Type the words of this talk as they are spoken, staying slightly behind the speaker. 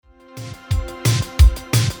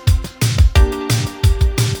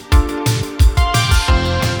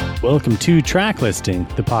Welcome to Track Listing,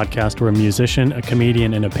 the podcast where a musician, a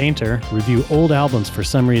comedian, and a painter review old albums for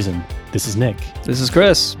some reason. This is Nick. This is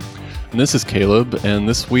Chris. And this is Caleb, and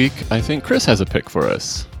this week I think Chris has a pick for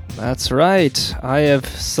us. That's right. I have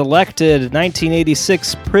selected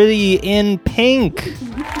 1986 Pretty in Pink.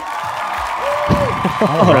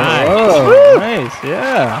 All right. Oh, nice,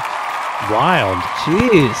 yeah. Wild.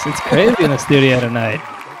 Jeez, it's crazy in the studio tonight.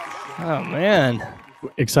 Oh, man.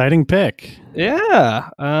 Exciting pick. Yeah.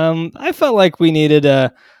 I felt like we needed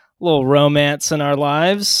a little romance in our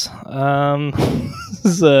lives. This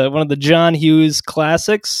is one of the John Hughes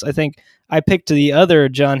classics. I think I picked the other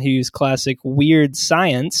John Hughes classic, Weird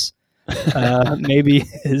Science, maybe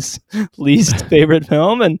his least favorite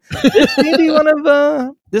film, and this may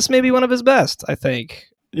be one of his best, I think.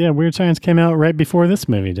 Yeah, Weird Science came out right before this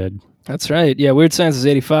movie did. That's right. Yeah, Weird Science is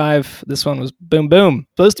 85. This one was boom, boom.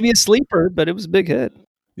 Supposed to be a sleeper, but it was a big hit.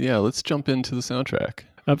 Yeah, let's jump into the soundtrack.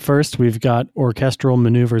 Up first, we've got Orchestral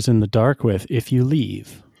Maneuvers in the Dark with If You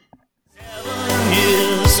Leave. 7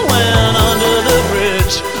 years went under the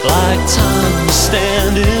bridge like time was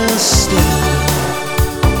standing still.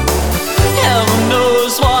 Heaven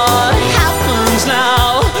knows what happens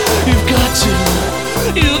now.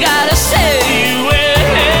 You gotta say you will.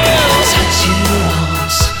 Touch you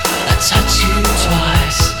once, I touch you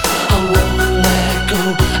twice. I won't let go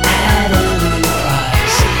at any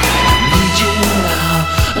price. I need you now,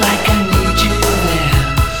 like I need you then.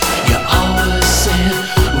 You always said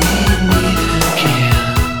we'd meet again.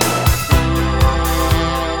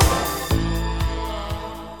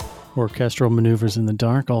 Orchestral Maneuvers in the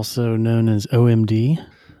Dark, also known as OMD.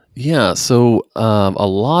 Yeah, so a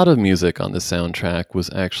lot of music on the soundtrack was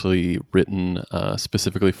actually written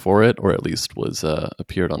specifically for it, or at least was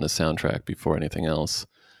appeared on the soundtrack before anything else,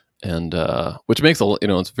 and which makes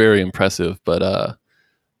it's very impressive. But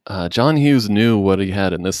John Hughes knew what he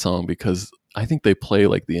had in this song because I think they play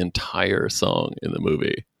like the entire song in the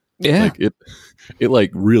movie. Yeah, like it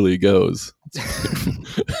like really goes.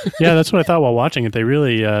 Yeah, that's what I thought while watching it. They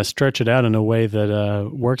really stretch it out in a way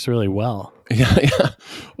that works really well. Yeah.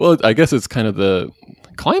 Well, I guess it's kind of the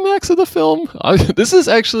climax of the film. This is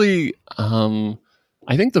actually, I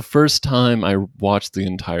think, the first time I watched the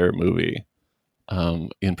entire movie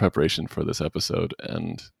in preparation for this episode,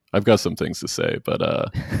 and I've got some things to say, but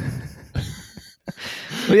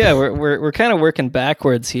well, yeah, we're kind of working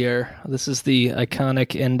backwards here. This is the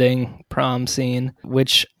iconic ending prom scene,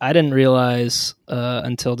 which I didn't realize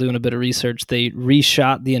until doing a bit of research. They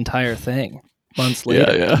reshot the entire thing months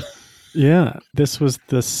later. Yeah, this was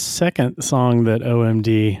the second song that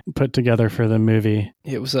OMD put together for the movie.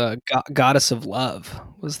 It was Goddess of Love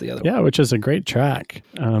was the other one. Yeah, which is a great track.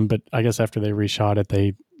 But I guess after they reshot it,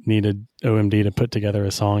 they needed OMD to put together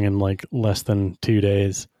a song in like less than 2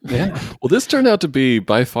 days. Yeah. Well, this turned out to be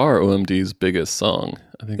by far OMD's biggest song.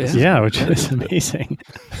 I think. Which is amazing.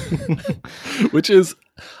 Which is,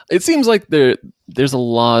 it seems like there's a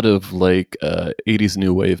lot of like 80s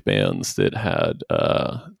new wave bands that had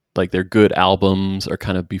like their good albums are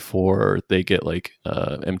kind of before they get like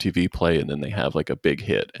MTV play, and then they have like a big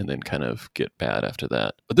hit and then kind of get bad after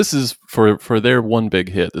that. But this is for their one big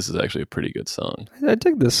hit. This is actually a pretty good song. I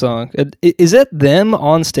dig this song. Is it them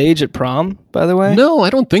on stage at prom, by the way? No, I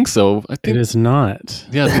don't think so. I think it is not.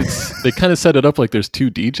 Yeah, they kind of set it up like there's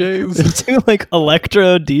two DJs. There's two like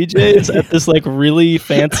electro DJs at this like really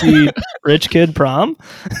fancy rich kid prom.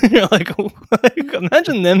 You're like,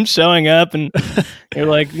 imagine them showing up and you're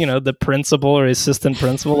like, the principal or assistant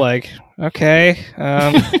principal, like, okay,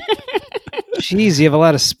 geez, you have a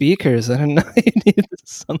lot of speakers. I didn't know you needed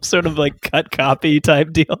some sort of like cut copy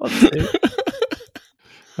type deal.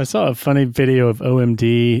 I saw a funny video of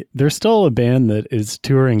OMD. They're still a band that is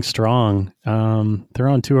touring strong. They're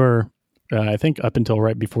on tour, I think, up until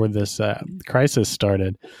right before this crisis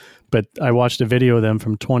started. But I watched a video of them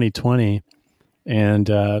from 2020, and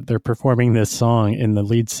they're performing this song, and the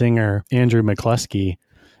lead singer, Andrew McCluskey,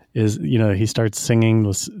 he starts singing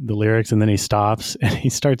the lyrics, and then he stops and he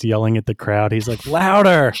starts yelling at the crowd. He's like,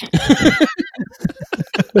 louder.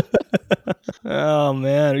 Oh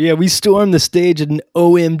man. Yeah, we stormed the stage at an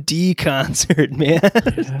OMD concert, man.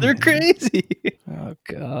 They're crazy. Oh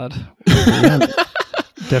god. Yeah,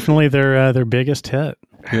 definitely their biggest hit.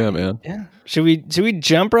 Yeah, man. Yeah. Should we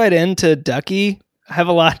jump right into Ducky? I have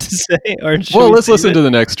a lot to say. Or let's listen to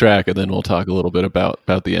the next track, and then we'll talk a little bit about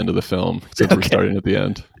the end of the film, since we're starting at the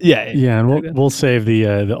end. Yeah, and we'll save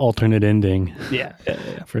the alternate ending. Yeah,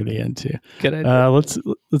 for the end too. Good idea.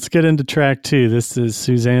 Let's get into track 2. This is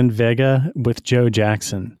Suzanne Vega with Joe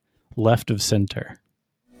Jackson, Left of Center.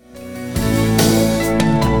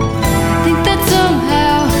 Think that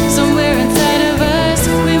somehow, somewhere inside of us,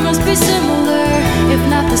 we must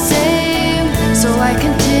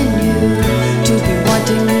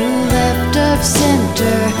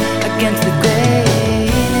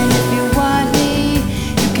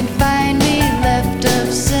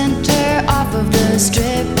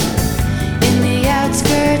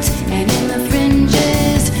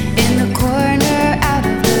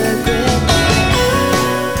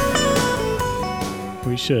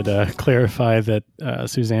should clarify that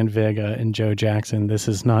Suzanne Vega and Joe Jackson, this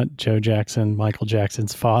is not Joe Jackson, Michael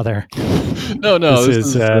Jackson's father. No, This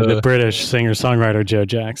is the British singer-songwriter Joe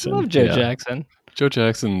Jackson. Love Joe Yeah. Jackson. Joe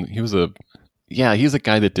Jackson. He's a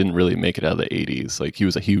guy that didn't really make it out of the 80s. Like, he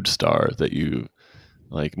was a huge star that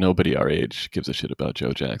nobody our age gives a shit about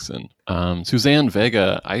Joe Jackson. Suzanne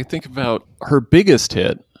Vega, I think about her biggest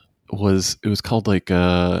hit was called like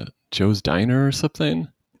Joe's Diner or something.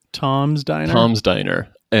 Tom's Diner? Tom's Diner.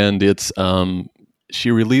 And it's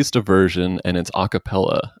she released a version and it's a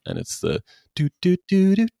cappella and it's the do do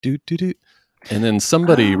do do do do do. And then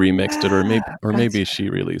somebody remixed it, or maybe she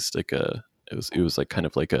released like it was like kind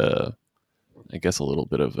of like a, I guess, a little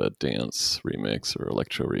bit of a dance remix or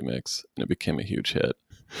electro remix, and it became a huge hit.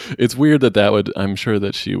 It's weird I'm sure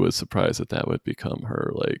that she was surprised that would become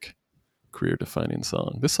her like career defining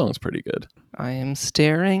song. This song's pretty good. I am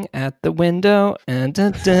staring at the window and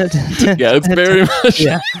Yeah, it's very much.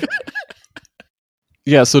 Yeah.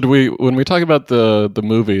 Yeah, so when we talk about the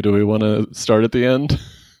movie, do we want to start at the end?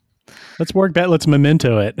 Let's work that. Let's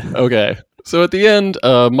memento it. Okay. So at the end,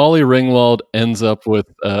 Molly Ringwald ends up with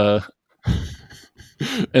a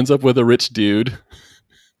rich dude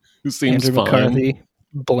who seems Andrew fine. McCarthy,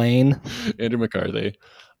 Blaine. Andrew McCarthy.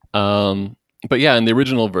 But yeah, in the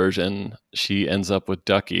original version, she ends up with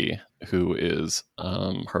Ducky, who is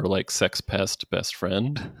her like sex pest best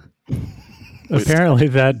friend. Apparently,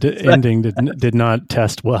 that ending did not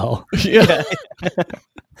test well. Yeah.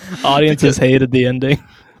 Audiences hated the ending.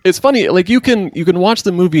 It's funny, like you can watch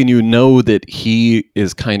the movie and you know that he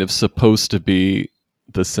is kind of supposed to be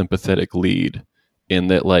the sympathetic lead, in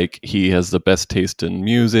that like he has the best taste in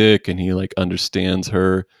music and he like understands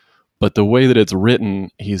her, but the way that it's written,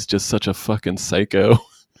 he's just such a fucking psycho.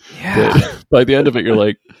 Yeah. That by the end of it, you're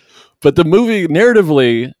like, but the movie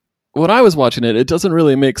narratively, when I was watching it, it doesn't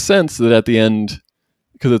really make sense that at the end,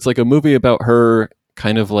 because it's like a movie about her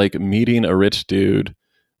kind of like meeting a rich dude.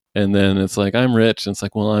 And then it's like, I'm rich. And it's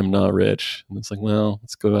like, well, I'm not rich. And it's like, well,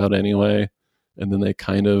 let's go out anyway. And then they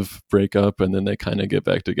kind of break up and then they kind of get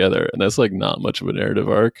back together. And that's like not much of a narrative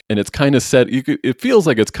arc. And it's kind of it feels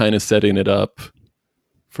like it's kind of setting it up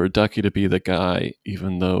for Ducky to be the guy,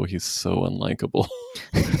 even though he's so unlikable.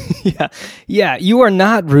 Yeah. You are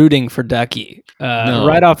not rooting for Ducky No.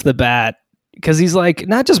 right off the bat. Because he's like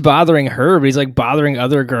not just bothering her, but he's like bothering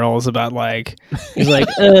other girls about like he's like,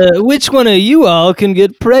 which one of you all can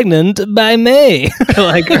get pregnant by May?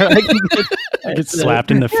 like Get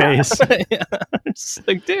slapped in the face. Yeah. It's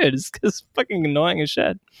like, dude, it's fucking annoying as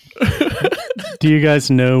shit. Do you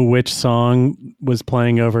guys know which song was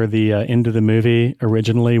playing over the end of the movie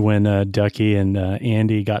originally when Ducky and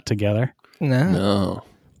Andy got together? No.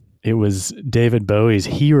 It was David Bowie's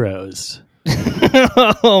Heroes.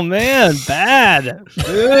 Oh man, bad.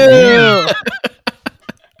 Ew.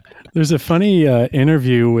 There's a funny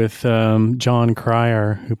interview with John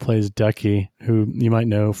Cryer, who plays Ducky, who you might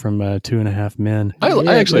know from 2.5 Men.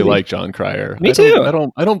 I actually like John Cryer. Me too.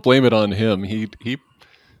 I don't blame it on him. He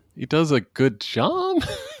does a good job.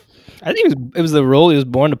 I think it was the role he was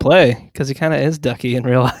born to play because he kind of is Ducky in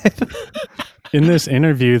real life. In this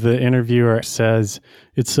interview, the interviewer says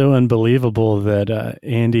it's so unbelievable that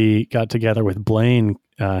Andy got together with Blaine.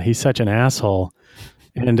 He's such an asshole.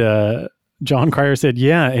 And John Cryer said,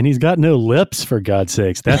 yeah, and he's got no lips, for God's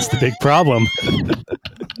sakes. That's the big problem.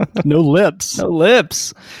 No lips. No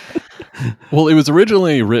lips. Well, it was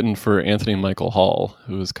originally written for Anthony Michael Hall,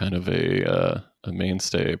 who was kind of a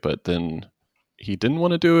mainstay, but then he didn't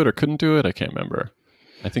want to do it or couldn't do it. I can't remember.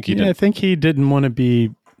 I think he didn't. I think he didn't want to be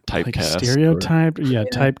like Typecast. stereotyped.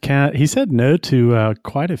 Typecast. He said no to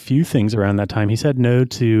quite a few things around that time. He said no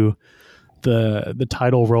to the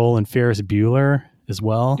title role in Ferris Bueller as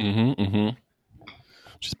well,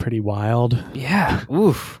 which is pretty wild. Yeah.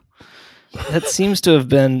 Oof. That seems to have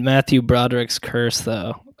been Matthew Broderick's curse,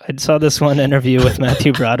 though. I saw this one interview with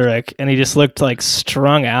Matthew Broderick, and he just looked like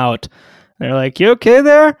strung out. And they're like, "You okay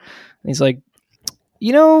there?" And he's like,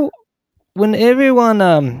 "You know, when everyone,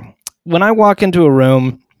 when I walk into a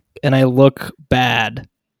room and I look bad,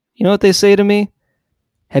 you know what they say to me?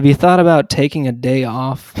 Have you thought about taking a day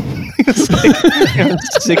off?" It's like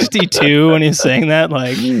 62 when he's saying that.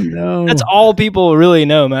 Like, No. that's all people really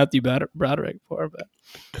know Matthew Broderick for. But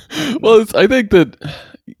Well, I think that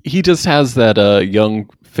he just has that young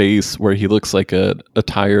face where he looks like a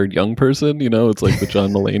tired young person. You know, it's like the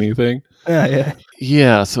John Mulaney thing. yeah.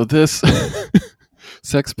 Yeah. So this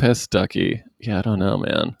sex pest Ducky. Yeah, I don't know,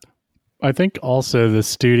 man. I think also the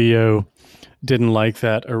studio didn't like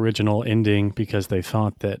that original ending because they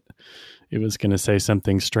thought that it was going to say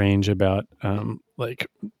something strange about like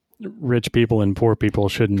rich people and poor people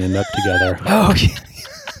shouldn't end up together. Oh,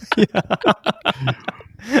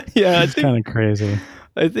 Yeah, It's kind of crazy.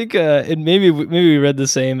 I think and maybe we read the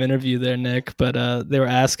same interview there, Nick, but they were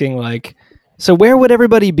asking like, so where would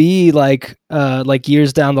everybody be like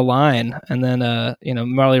years down the line? And then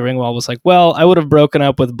Molly Ringwald was like, well, I would have broken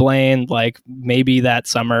up with Blaine like maybe that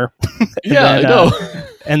summer. Yeah, then, I know.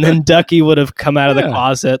 And then Ducky would have come out of the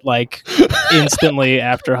closet like instantly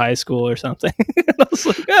after high school or something. I was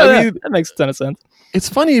like, I mean, that makes a ton of sense. It's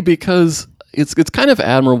funny because it's kind of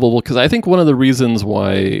admirable because I think one of the reasons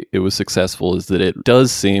why it was successful is that it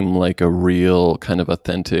does seem like a real kind of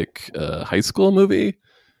authentic high school movie.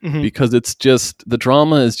 Mm-hmm. Because it's just the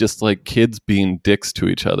drama is just like kids being dicks to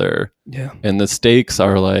each other. Yeah. And the stakes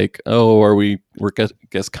are like, oh, we're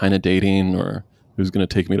guess kind of dating, or who's going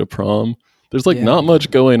to take me to prom? There's like not much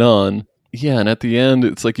going on. Yeah, and at the end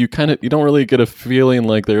it's like you don't really get a feeling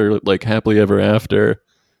like they're like happily ever after.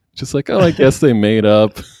 Just like, oh, I guess they made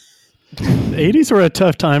up. The 80s were a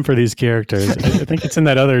tough time for these characters. I think it's in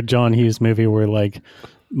that other John Hughes movie where like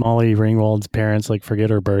Molly Ringwald's parents like forget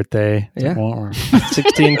her birthday. Yeah.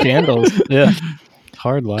 16 candles. Yeah.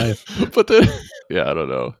 Hard life. But then, I don't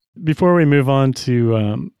know. Before we move on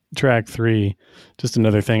to track 3, just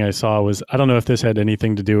another thing I saw was, I don't know if this had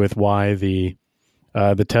anything to do with why the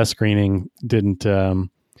test screening didn't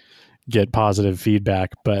get positive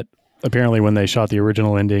feedback, but apparently when they shot the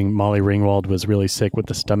original ending, Molly Ringwald was really sick with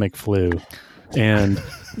the stomach flu, and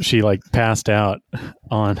she like passed out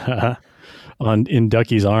in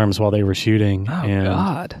Ducky's arms while they were shooting. Oh, and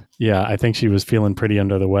God. Yeah, I think she was feeling pretty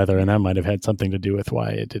under the weather, and that might have had something to do with why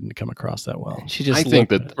it didn't come across that well. She just I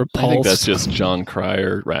think repulsed. that's just John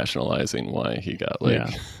Cryer rationalizing why he got like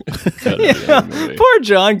cut Yeah. out of the movie. Poor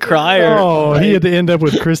John Cryer. Oh, he had to end up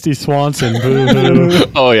with Christy Swanson.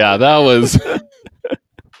 Boo-hoo. Oh yeah, that was.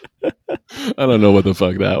 I don't know what the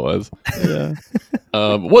fuck that was. Yeah.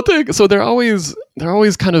 So they're always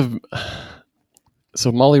kind of.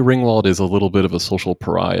 So Molly Ringwald is a little bit of a social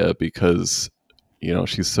pariah because,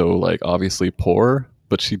 she's so like obviously poor,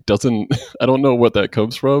 but she doesn't. I don't know what that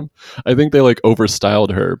comes from. I think they like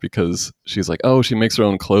overstyled her because she's like, oh, she makes her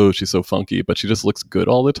own clothes. She's so funky, but she just looks good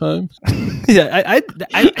all the time. Yeah,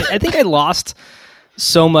 I think I lost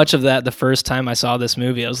so much of that the first time I saw this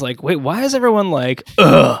movie. I was like, wait, why is everyone like,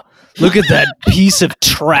 ugh, look at that piece of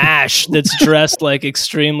trash that's dressed like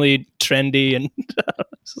extremely trendy, and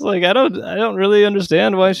it's like I don't really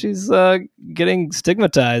understand why she's getting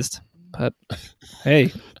stigmatized. But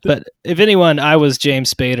hey, but if anyone, I was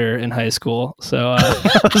James Spader in high school, so I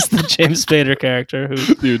was the James Spader character.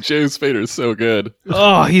 Dude, James Spader is so good.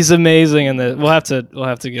 Oh, he's amazing, and we'll have to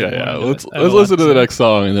get. Yeah. Let's listen to the next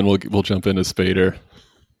song, and then we'll jump into Spader.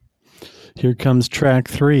 Here comes track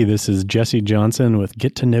 3. This is Jesse Johnson with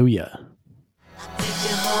Get to Know Ya.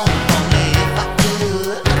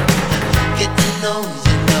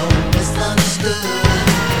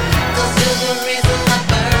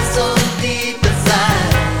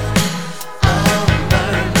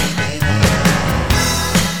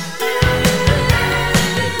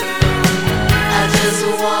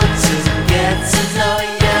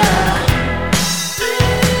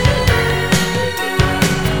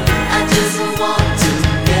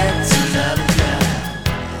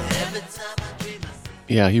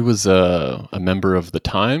 Yeah, he was a member of The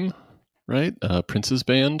Time, right? Prince's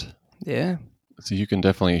band. Yeah. So you can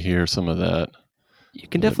definitely hear some of that. You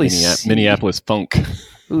can definitely see Minneapolis funk.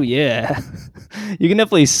 Oh yeah, you can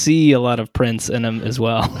definitely see a lot of Prince in him as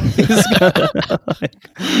well.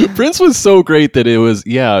 Prince was so great that it was,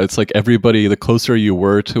 it's like everybody, the closer you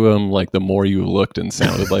were to him, like the more you looked and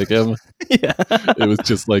sounded like him. Yeah, it was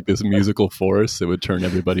just like this musical force that would turn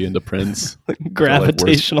everybody into Prince.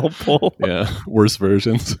 Gravitational pull. Yeah, worse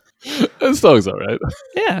versions. That song's all right.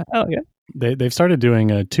 Yeah, oh yeah. They've started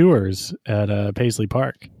doing tours at Paisley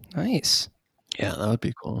Park. Nice. Yeah, that would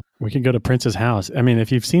be cool. We could go to Prince's house. I mean, if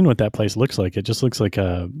you've seen what that place looks like, it just looks like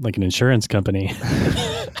an insurance company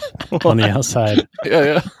on the outside.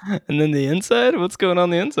 Yeah. And then the inside? What's going on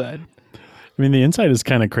the inside? I mean, the inside is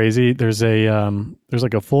kind of crazy. There's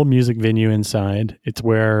like a full music venue inside. It's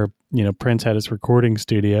where, Prince had his recording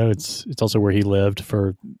studio. It's also where he lived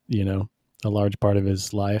for, a large part of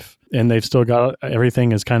his life. And they've still got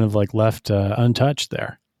everything is kind of like left untouched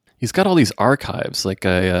there. He's got all these archives. Like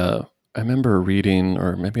I remember reading,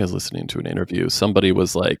 or maybe I was listening to an interview. Somebody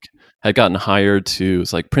was like, had gotten hired to,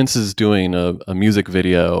 it's like Prince is doing a music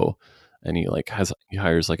video, and he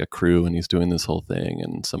hires like a crew, and he's doing this whole thing,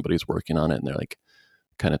 and somebody's working on it, and they're like,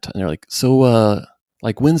 they're like, so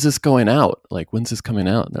like when's this going out? Like when's this coming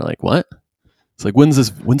out? And they're like, what? It's like when's this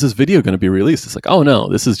video going to be released? It's like, oh no,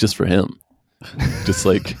 this is just for him. Just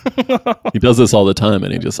like he does this all the time,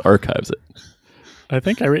 and he just archives it. I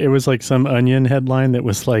think it was like some Onion headline that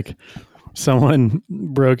was like someone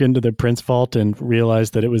broke into the Prince vault and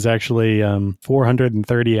realized that it was actually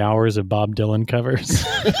 430 hours of Bob Dylan covers.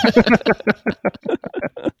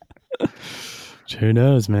 Who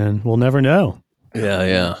knows, man? We'll never know.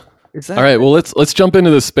 Yeah. All right, well let's jump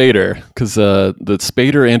into the Spader, because the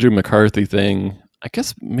Spader Andrew McCarthy thing, I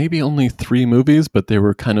guess maybe only 3 movies, but they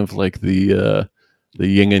were kind of like the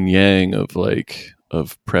yin and yang of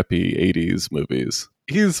preppy 80s movies.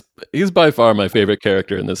 He's by far my favorite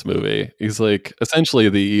character in this movie. He's like essentially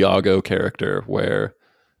the Iago character, where,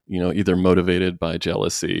 you know, either motivated by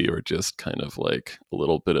jealousy or just kind of like a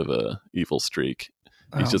little bit of a evil streak.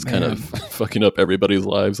 He's kind of fucking up everybody's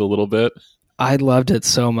lives a little bit. I loved it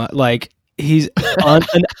so much. Like, he's an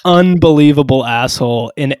unbelievable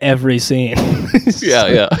asshole in every scene.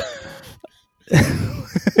 Yeah.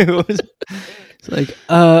 It's like,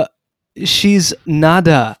 she's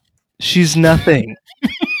nada. She's nothing.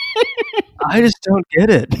 I just don't get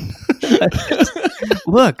it.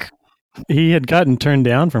 Look. He had gotten turned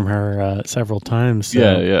down from her several times.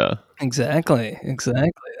 So. Yeah. Exactly.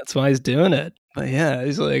 That's why he's doing it. But yeah,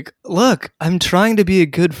 he's like, look, I'm trying to be a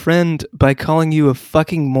good friend by calling you a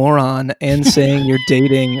fucking moron and saying you're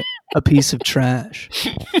dating a piece of trash.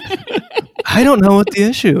 I don't know what the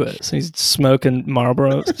issue is. He's smoking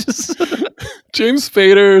Marlboros. James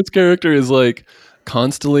Spader's character is like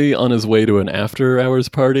constantly on his way to an after hours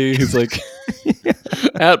party. He's like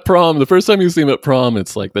at prom. The first time you see him at prom,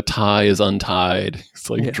 it's like the tie is untied. He's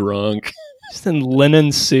like drunk. Just in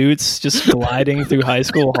linen suits, just gliding through high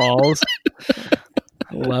school halls.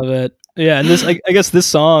 I love it. Yeah, and this, I guess this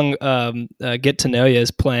song, Get to Know Ya,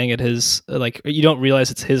 is playing at his, like, you don't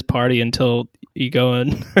realize it's his party until you go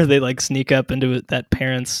in, or they like sneak up into that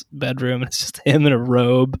parent's bedroom, and it's just him in a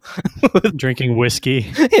robe. Drinking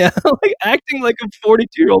whiskey. Yeah, like acting like a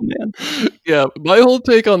 42-year-old man. Yeah, my whole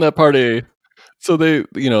take on that party. So they,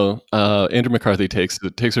 you know, Andrew McCarthy takes her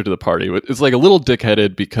to the party. It's like a little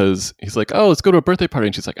dickheaded because he's like, "Oh, let's go to a birthday party,"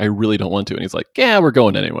 and she's like, "I really don't want to," and he's like, "Yeah, we're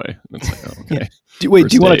going anyway." And it's like, "Oh, okay." Do you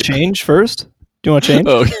want to change first? Do you want to change?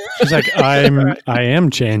 Oh, she's like, I am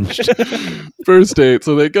changed. First date.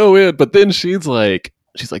 So they go in, but then she's like,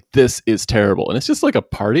 "This is terrible," and it's just like a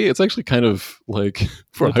party. It's actually kind of like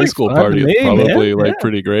for a high school party, it's probably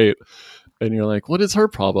pretty great. And you're like, what is her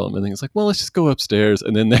problem? And then he's like, well, let's just go upstairs.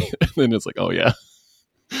 And then it's like, oh yeah,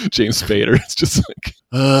 James Spader. It's just like,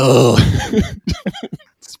 oh,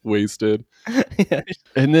 it's wasted. Yeah.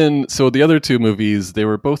 And then, so the other 2 movies, they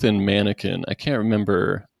were both in Mannequin. I can't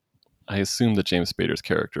remember. I assume that James Spader's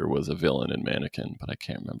character was a villain in Mannequin, but I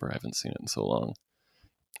can't remember. I haven't seen it in so long.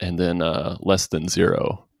 And then Less Than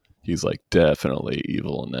Zero. He's like definitely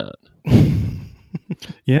evil in that.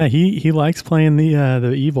 Yeah, he likes playing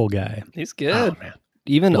the evil guy. He's good. Oh, man.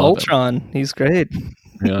 Even Love Ultron, he's great.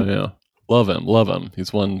 Yeah. Love him.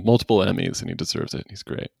 He's won multiple Emmys and he deserves it. He's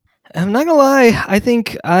great. I'm not gonna lie. I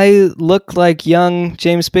think I look like young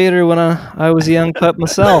James Spader when I was a young pup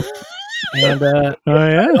myself. And Oh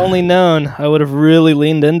yeah. I'd only known, I would have really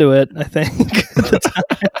leaned into it, I think, at the time.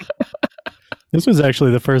 This was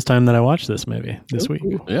actually the first time that I watched this movie this week.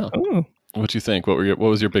 Yeah. Ooh. What'd you think? What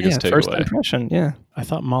was your biggest First takeaway? impression, yeah. I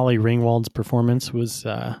thought Molly Ringwald's performance was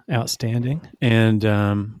outstanding, and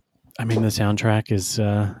I mean the soundtrack is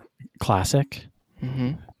classic.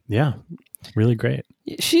 Mm-hmm. Yeah, really great.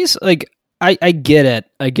 She's like, I get it.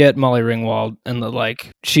 I get Molly Ringwald, and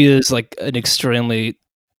she is like an extremely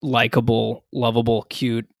likable, lovable,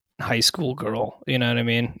 cute high school girl. You know what I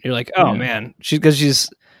mean? You're like, oh man, because she's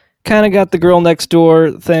kind of got the girl next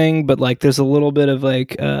door thing, but like there's a little bit of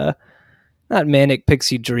like not manic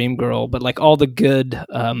pixie dream girl, but like all the good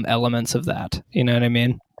elements of that. You know what I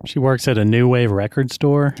mean? She works at a new wave record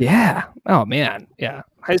store. Yeah. Oh man. Yeah.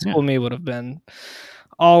 High school me would have been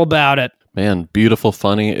all about it. Man, beautiful,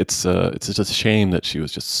 funny. It's just a shame that she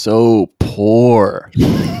was just so poor.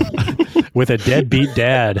 With a deadbeat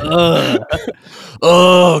dad.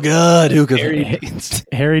 Oh God, who could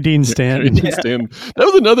Harry Dean Stanton. That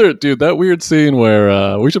was another dude. That weird scene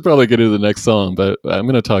where we should probably get into the next song, but I'm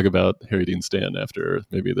going to talk about Harry Dean Stanton after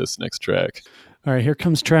maybe this next track. All right, here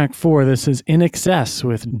comes track 4. This is In Excess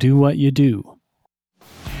with Do What You Do.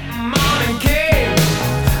 Morning came,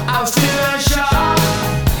 I was still unsure.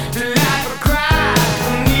 Did I ever cry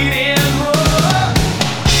for needing more?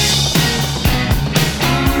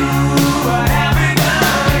 Ooh, what have we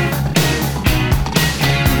done?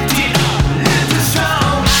 Did I live too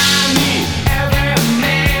strong? I need every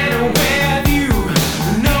man with you.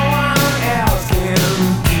 No one else can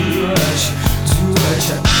do what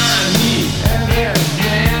I need every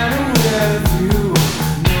man with you.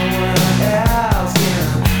 No one else.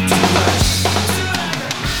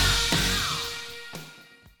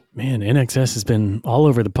 NXS has been all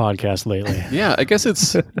over the podcast lately. Yeah, I guess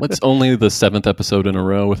it's only the 7th episode in a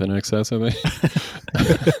row with NXS, I think.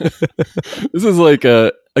 This is like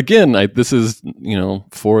this is,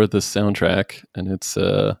 for the soundtrack, and it's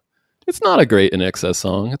not a great NXS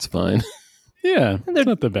song. It's fine. Yeah, it's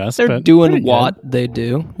not the best. They're but doing pretty what good. they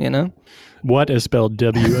do, What is spelled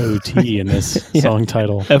WOT in this song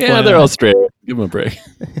title? Yeah, they're Australian. Give them a break.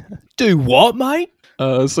 Do what, mate?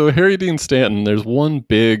 So Harry Dean Stanton, there's one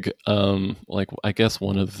big, I guess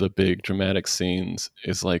one of the big dramatic scenes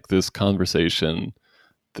is like this conversation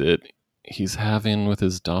that he's having with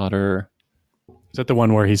his daughter. Is that the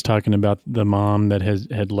one where he's talking about the mom that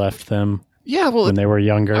had left them Yeah, well, when they were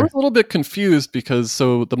younger? I was a little bit confused because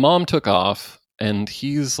so the mom took off and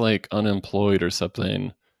he's like unemployed or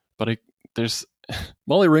something, but there's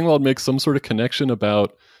Molly Ringwald makes some sort of connection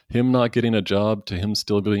about him not getting a job to him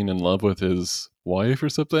still being in love with his wife or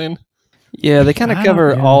something. Yeah, they kind of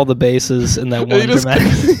cover all the bases in that one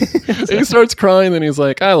dramatic. He starts crying, then he's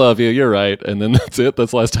like, "I love you, you're right," and then that's it.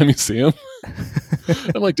 That's the last time you see him.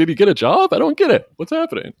 I'm like, did he get a job? I don't get it. What's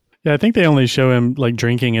happening? Yeah, I think they only show him like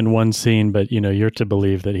drinking in one scene, but you're to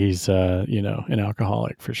believe that he's an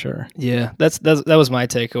alcoholic for sure. Yeah, that was my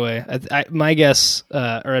takeaway. My guess,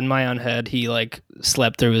 or in my own head, he like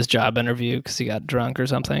slept through his job interview because he got drunk or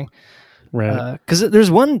something. Right. Because there's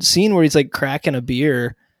one scene where he's like cracking a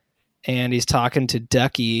beer, and he's talking to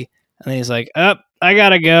Ducky, and then he's like, "Up, I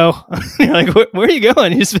gotta go." You're like, "Where are you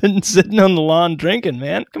going? You've been sitting on the lawn drinking,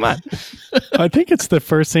 man. Come on." I think it's the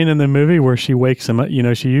first scene in the movie where she wakes him up.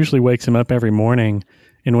 She usually wakes him up every morning,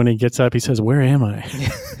 and when he gets up, he says, "Where am I?"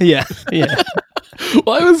 Yeah.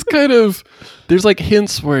 Well, I was there's like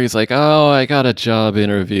hints where he's like, "Oh, I got a job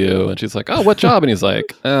interview," and she's like, "Oh, what job?" And he's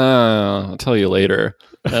like, "I'll tell you later."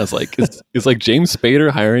 And I was like, is like James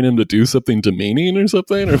Spader hiring him to do something demeaning or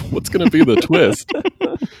something, or what's going to be the twist?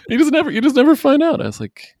 You just never find out. I was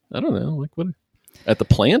like, I don't know, like what at the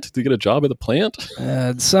plant? Did you get a job at the plant?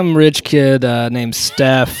 Some rich kid named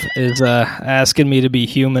Steph is asking me to be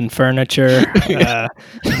human furniture.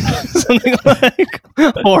 Something like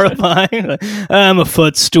horrifying. Like, I'm a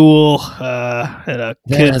footstool at a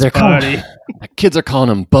kid's party. Kids are calling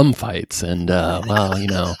them bum fights, and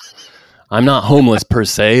I'm not homeless per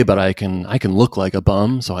se, but I can look like a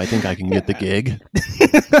bum, so I think I can get the gig.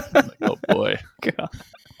 I'm like, oh boy. God.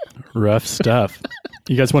 Rough stuff.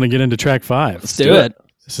 You guys want to get into track 5? Let's do it.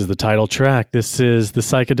 This is the title track. This is the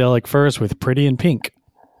Psychedelic Furs with Pretty in Pink.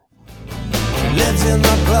 Lives in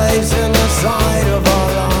the place in the side of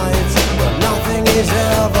our lives where nothing is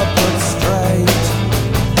ever put straight.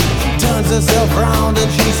 She turns herself round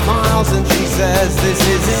and she smiles and she says, "This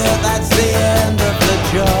is it, that's the end of the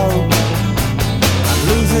joke." And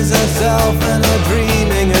loses herself in her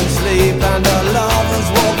dreaming and sleep, and her lovers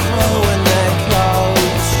walk through in their clothes.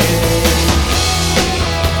 She's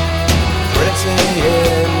pretty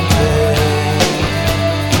in pink,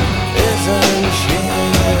 isn't she?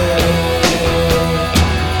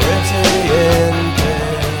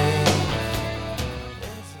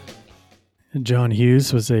 John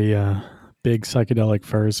Hughes was a big Psychedelic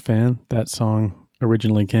Furs fan. That song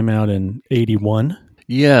originally came out in 1981.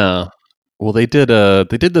 Yeah. Well, they did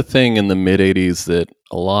the thing in the mid 80s that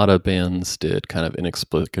a lot of bands did kind of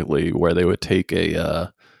inexplicably, where they would take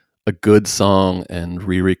a good song and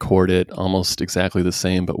re-record it almost exactly the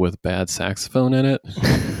same, but with bad saxophone in it.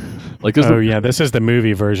 Like, this is the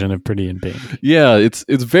movie version of Pretty in Pink. Yeah, it's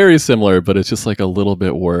very similar, but it's just like a little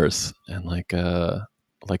bit worse. And like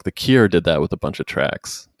The Cure did that with a bunch of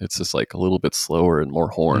tracks. It's just like a little bit slower and more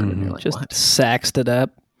horn. And you're like, Just what? saxed it up.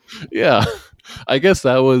 Yeah. I guess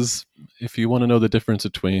that was, if you want to know the difference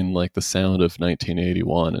between like the sound of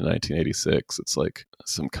 1981 and 1986, it's like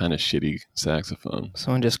some kind of shitty saxophone.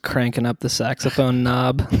 Someone just cranking up the saxophone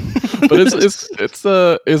knob. But it's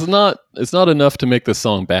not enough to make the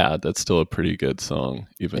song bad. That's still a pretty good song,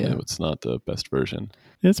 even if it's not the best version.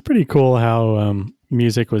 It's pretty cool how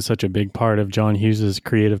music was such a big part of John Hughes's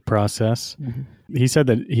creative process. Mm-hmm. He said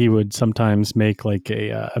that he would sometimes make like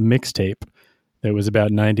a mixtape that was about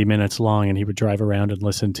 90 minutes long, and he would drive around and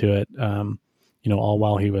listen to it, all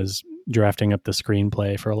while he was drafting up the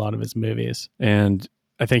screenplay for a lot of his movies. And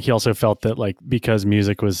I think he also felt that like because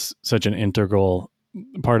music was such an integral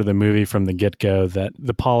part of the movie from the get-go, that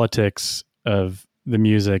the politics of the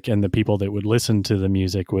music and the people that would listen to the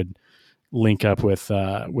music would link up with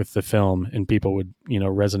the film, and people would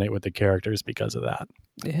resonate with the characters because of that.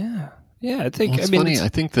 I think it's funny. I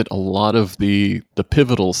think that a lot of the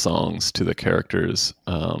pivotal songs to the characters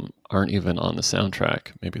aren't even on the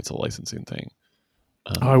soundtrack. Maybe it's a licensing thing.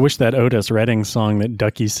 I wish that Otis Redding song that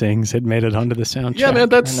Ducky sings had made it onto the soundtrack. Yeah, man,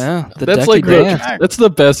 that's I know. The that's Ducky like dance. that's the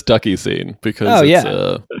best Ducky scene because Oh,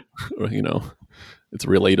 it's you know, it's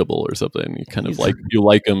relatable or something. You kind of you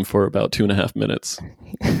like him for about 2.5 minutes.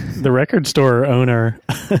 The record store owner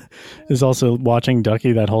is also watching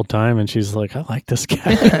Ducky that whole time, and she's like, "I like this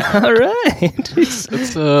guy." All right.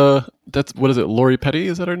 That's what is it? Lori Petty,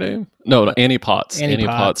 is that her name? No, Annie Potts. Annie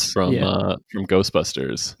Potts from yeah. from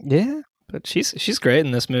Ghostbusters. Yeah, but she's great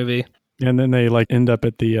in this movie. And then they like end up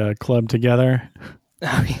at the club together.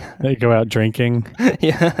 Oh, yeah. They go out drinking.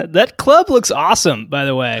 Yeah, that club looks awesome, by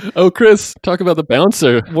the way. Oh, Chris, talk about the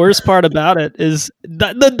bouncer. Worst part about it is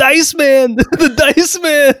the Dice Man. The Dice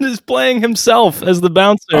Man is playing himself as the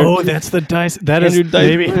bouncer. Oh, that's the dice. That is Andrew Dice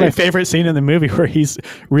maybe Clay. my favorite scene in the movie, where he's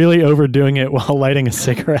really overdoing it while lighting a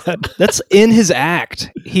cigarette. That's in his act.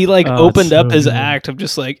 He Oh, opened it's up so his good. act of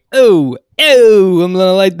just like, oh, I'm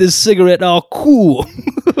gonna light this cigarette all cool.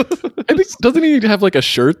 I think, doesn't he have like a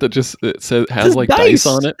shirt that just has like dice. dice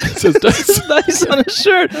on it? It says dice. Dice on his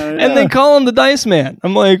shirt, and they call him the Dice Man.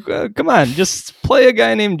 I'm like, come on, just play a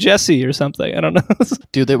guy named Jesse or something. I don't know.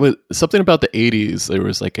 Dude, there was something about the 80s. There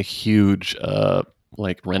was like a huge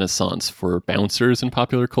like renaissance for bouncers in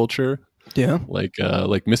popular culture. Yeah. Like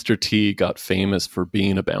Mr. T got famous for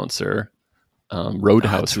being a bouncer.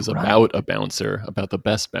 Roadhouse is about a bouncer, about the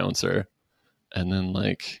best bouncer. And then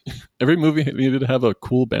like every movie needed to have a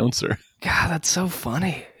cool bouncer. God, that's so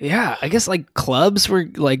funny. Yeah, I guess like clubs were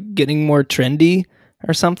like getting more trendy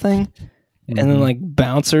or something, and then like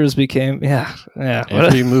bouncers became yeah.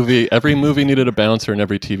 Every movie needed a bouncer, and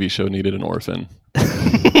every TV show needed an orphan.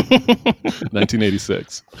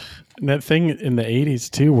 1986. And that thing in the 80s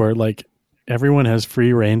too, where like everyone has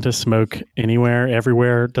free reign to smoke anywhere,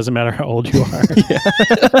 everywhere. Doesn't matter how old you are.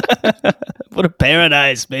 What a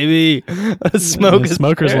paradise, baby! The paradise.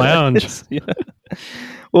 Smoker's Lounge. Yeah.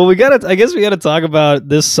 Well, I guess we gotta talk about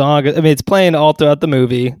this song. I mean, it's playing all throughout the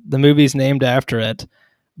movie. The movie's named after it,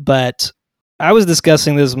 but I was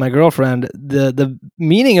discussing this with my girlfriend. The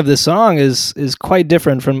meaning of this song is quite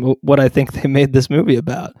different from what I think they made this movie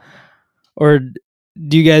about. Or are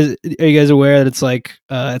you guys aware that it's like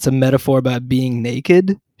it's a metaphor about being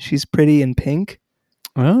naked? She's pretty in pink.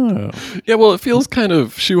 Oh, Yeah, well, it feels kind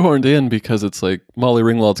of shoehorned in because it's like Molly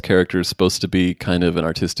Ringwald's character is supposed to be kind of an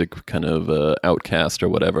artistic kind of outcast or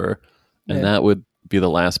whatever, and that would be the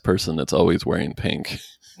last person that's always wearing pink.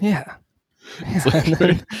 Yeah.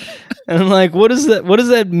 And I'm like, what does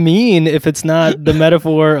that mean if it's not the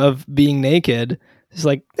metaphor of being naked? It's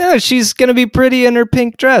like, yeah, she's gonna be pretty in her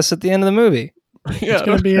pink dress at the end of the movie. it's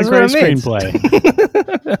going to be a That's what great it means.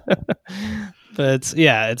 screenplay. But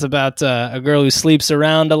yeah, it's about a girl who sleeps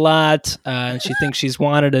around a lot, and she thinks she's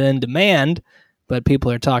wanted and in demand, but people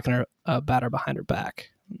are talking about her behind her back.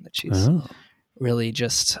 That she's really she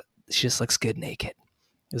just looks good naked,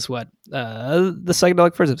 is what the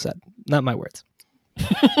psychedelic furs have said. Not my words.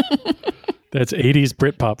 That's 80s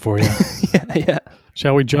Britpop for you. Yeah.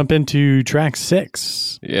 Shall we jump into track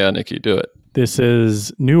 6? Yeah, Nikki, do it. This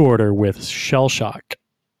is New Order with Shell Shock.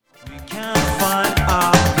 Can't find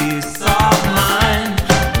our peace of mind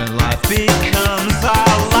when life becomes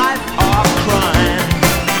our life of crime.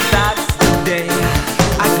 That's the day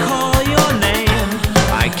I call your name.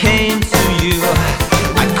 I came to you,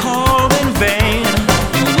 I called in vain.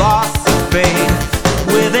 You lost the faith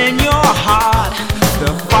within your heart,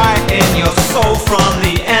 the fight in your soul from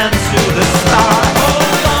the end to the start.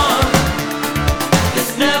 Hold on,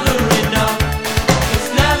 it's never enough. It's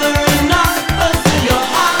never enough until your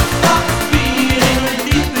heart stops beating. The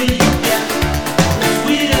deeper you get, the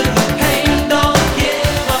sweeter the pain. Don't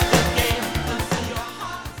give up the game until your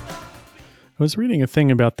heart stops. I was reading a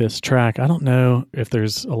thing about this track. I don't know if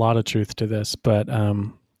there's a lot of truth to this, but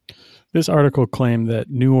this article claimed that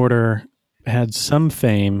New Order had some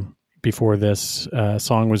fame before this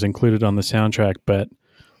song was included on the soundtrack, but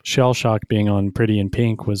Shell Shock being on Pretty in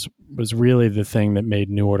Pink was really the thing that made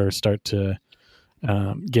New Order start to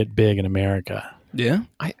get big in America. Yeah.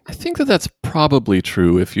 I think that's probably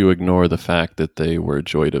true if you ignore the fact that they were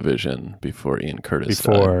Joy Division before Ian Curtis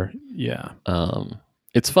died.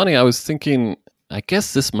 It's funny, I was thinking, I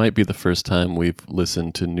guess this might be the first time we've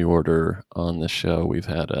listened to New Order on the show. We've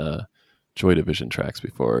had Joy Division tracks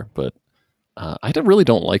before, but I really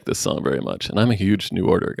don't like this song very much, and I'm a huge New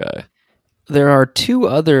Order guy. There are 2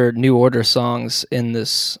 other New Order songs in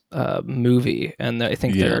this movie, and I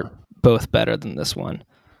think they're both better than this one.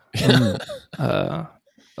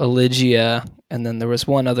 Elygia, and then there was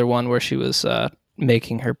one other one where she was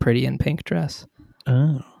making her Pretty in Pink dress.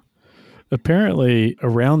 Oh. apparently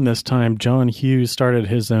around this time, John Hughes started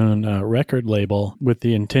his own record label with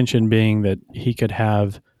the intention being that he could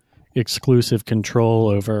have exclusive control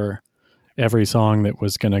over every song that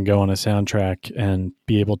was going to go on a soundtrack and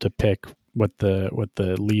be able to pick what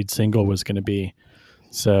the lead single was going to be.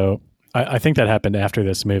 So I think that happened after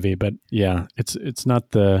this movie, but yeah, it's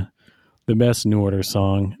not the best New Order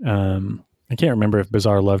song. I can't remember if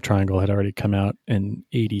Bizarre Love Triangle had already come out in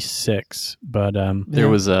 '86, but they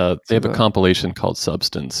have a compilation called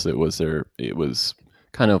Substance. It was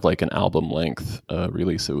kind of like an album length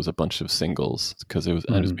release. It was a bunch of singles because it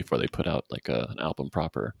was before they put out like an album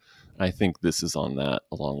proper. I think this is on that,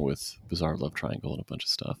 along with Bizarre Love Triangle and a bunch of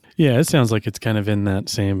stuff. Yeah, it sounds like it's kind of in that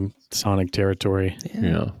same sonic territory.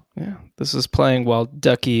 Yeah. This is playing while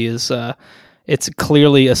Ducky is. It's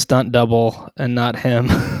clearly a stunt double and not him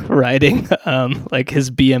riding like his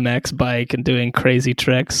BMX bike and doing crazy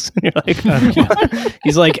tricks. You're like,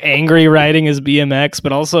 he's like angry riding his BMX,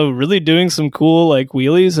 but also really doing some cool like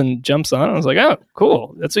wheelies and jumps on. I was like, oh,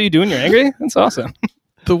 cool. That's what you do when you're angry? That's awesome.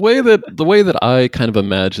 The way that I kind of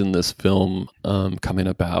imagine this film coming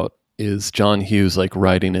about is John Hughes like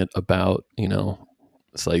writing it about,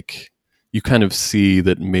 it's like you kind of see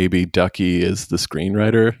that maybe Ducky is the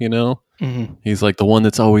screenwriter, Mm-hmm. He's like the one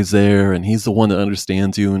that's always there, and he's the one that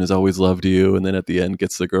understands you and has always loved you, and then at the end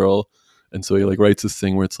gets the girl. And so he like writes this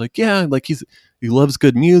thing where it's like, yeah, like he loves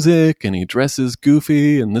good music and he dresses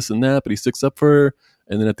goofy and this and that, but he sticks up for her.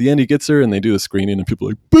 And then at the end he gets her and they do a screening and people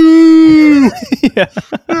are like, boo!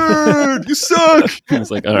 Nerd, you suck! And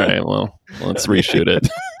it's like, all right, well, let's reshoot it.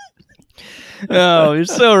 Oh, you're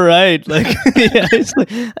so right. Like, yeah, it's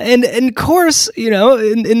like, and of course,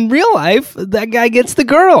 in real life, that guy gets the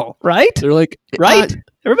girl, right? They're like, right?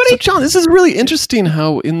 Everybody? So John, this is really interesting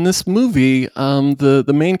how in this movie,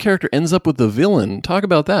 the main character ends up with the villain. Talk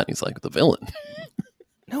about that. He's like, the villain.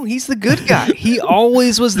 No, he's the good guy. He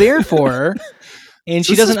always was there for her. And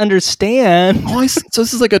she doesn't understand. So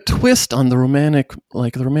this is like a twist on the romantic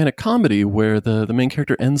comedy where the main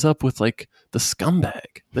character ends up with like the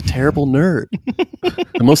scumbag, the terrible nerd,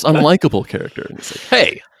 the most unlikable character. And it's like,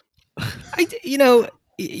 hey,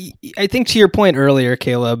 I think to your point earlier,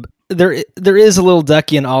 Caleb, there is a little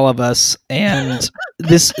Ducky in all of us, and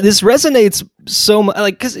this resonates so much.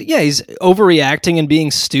 Like, because he's overreacting and being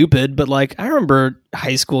stupid, but like I remember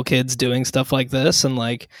high school kids doing stuff like this, and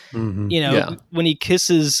like when he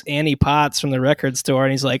kisses Annie Potts from the record store,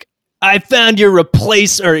 and he's like, "I found your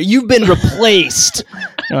replacer. You've been replaced."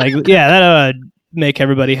 Like, yeah, that would make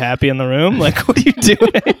everybody happy in the room. Like, what are you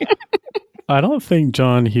doing? I don't think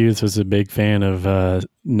John Hughes was a big fan of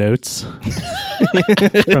notes from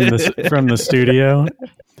the studio.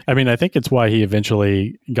 I mean, I think it's why he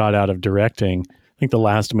eventually got out of directing. I think the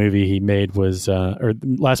last movie he made was, or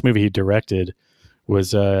the last movie he directed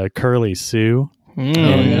was Curly Sue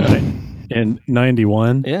in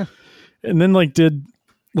 '91. Yeah, and then like did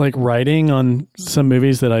like writing on some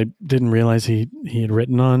movies that I didn't realize he had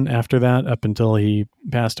written on after that, up until he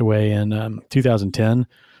passed away in 2010.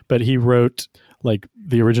 But he wrote like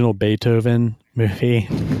the original Beethoven movie,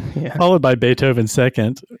 followed by Beethoven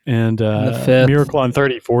Second, and Miracle on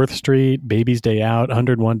 34th Street, Baby's Day Out,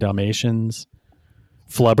 101 Dalmatians,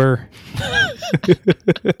 Flubber.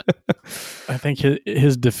 I think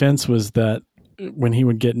his defense was that when he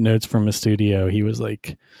would get notes from a studio, he was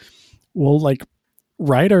like, well, like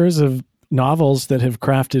writers of novels that have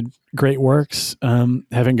crafted great works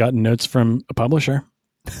haven't gotten notes from a publisher.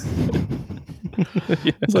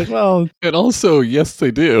 It's like, well, and also, yes, they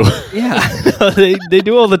do. Yeah, they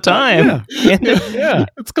do all the time. Yeah.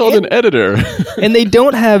 It's called an editor, and they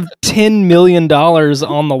don't have $10 million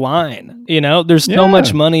on the line. There's so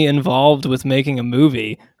much money involved with making a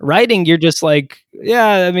movie. Writing, you're just like,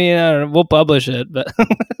 yeah, I mean, I don't know, we'll publish it, but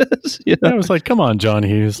I was like, come on, John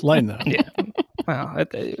Hughes, lighten up. Yeah. Wow.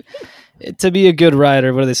 To be a good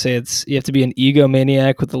writer, what do they say? You have to be an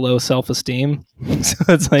egomaniac with a low self-esteem. So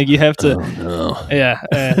it's like you have to. Oh, no. Yeah,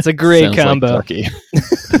 it's a great combo. Like Ducky.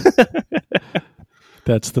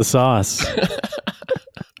 That's the sauce.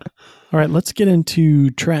 All right, let's get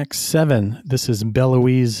into track 7. This is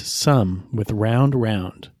Beloise Sum with Round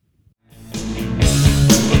Round.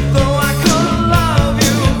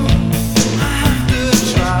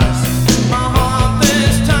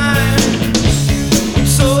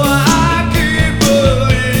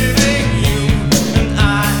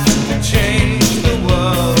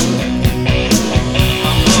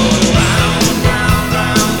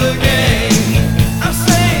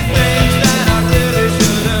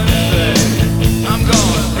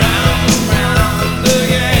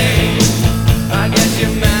 I guess you're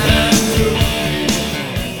mad.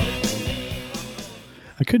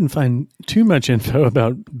 couldn't find too much info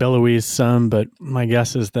about Beloise Sum, but my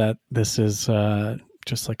guess is that this is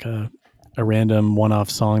just like a random one-off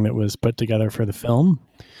song that was put together for the film.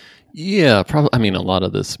 Yeah, probably. I mean, a lot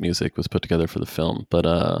of this music was put together for the film, but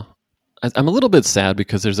I'm a little bit sad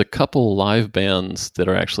because there's a couple live bands that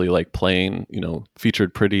are actually like playing,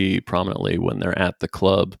 featured pretty prominently when they're at the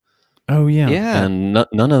club. Oh yeah, and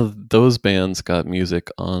none of those bands got music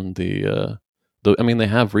on the. I mean, they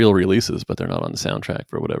have real releases, but they're not on the soundtrack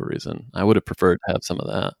for whatever reason. I would have preferred to have some of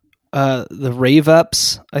that. The Rave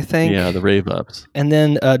Ups, I think. Yeah, the Rave Ups. And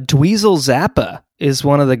then Dweezil Zappa is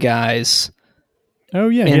one of the guys. Oh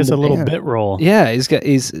yeah, he has a little bit role. Yeah,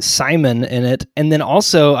 he's Simon in it. And then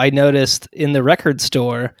also I noticed in the record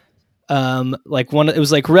store, it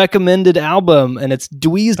was like recommended album, and it's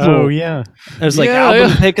Dweezil. Oh yeah, it was like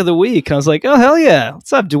album pick of the week. And I was like, oh hell yeah,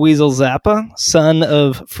 what's up, Dweezil Zappa, son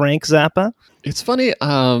of Frank Zappa? It's funny,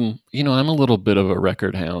 I'm a little bit of a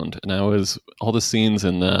record hound, and I was all the scenes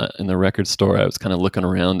in the record store. I was kind of looking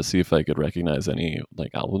around to see if I could recognize any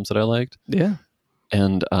like albums that I liked. Yeah,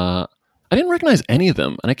 and I didn't recognize any of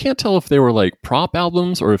them, and I can't tell if they were like prop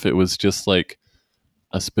albums or if it was just like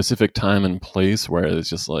a specific time and place where it's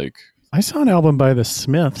just like. I saw an album by the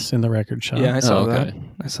Smiths in the record shop. Yeah, I saw that.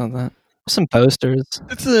 I saw that. Some posters.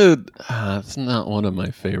 It's not one of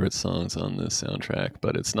my favorite songs on this soundtrack,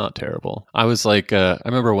 but it's not terrible. I was like, I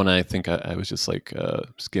remember when I was just like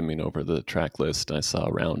skimming over the track list, and I saw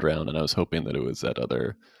Round Round, and I was hoping that it was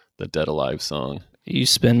the Dead Alive song. You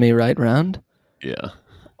Spin Me Right Round? Yeah.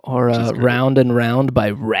 Or Round and Round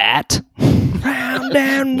by Rat. Round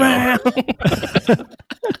and Round.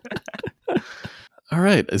 All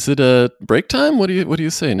right. Is it a break time? What do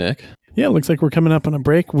you say, Nick? Yeah, it looks like we're coming up on a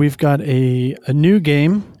break. We've got a new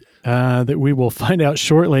game that we will find out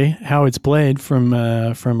shortly how it's played from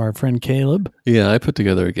our friend Caleb. Yeah, I put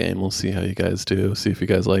together a game. We'll see how you guys do, see if you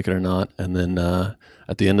guys like it or not. And then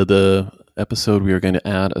at the end of the episode, we are going to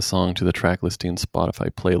add a song to the track listing Spotify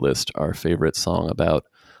playlist, our favorite song about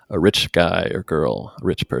a rich guy or girl, a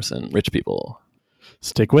rich person, rich people.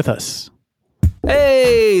 Stick with us.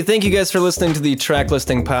 Hey, thank you guys for listening to the Track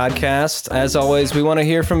Listing Podcast. As always, we want to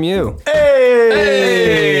hear from you.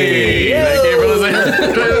 Hey! Thank you for listening to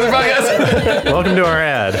the podcast. Welcome to our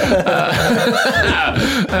ad.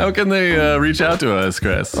 How can they reach out to us,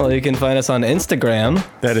 Chris? Well, you can find us on Instagram.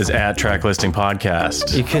 That is at Track Listing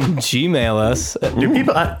Podcast. You can Gmail us. Do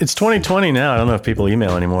people? It's 2020 now. I don't know if people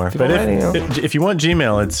email anymore. But if you want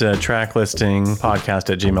Gmail, it's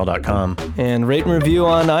tracklistingpodcast@gmail.com. And rate and review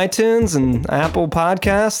on iTunes and Apple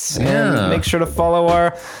Podcasts. Yeah. And make sure to follow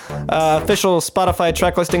our official Spotify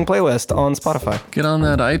track listing playlist on Spotify. Get on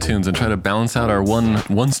that iTunes and try to balance out our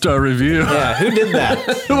one-star review. Yeah, who did that?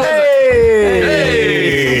 Hey!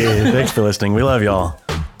 Thanks for listening. We love y'all.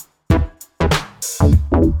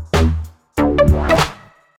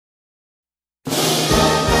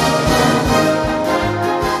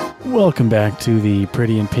 Welcome back to the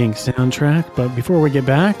Pretty in Pink soundtrack. But before we get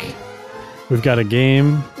back, we've got a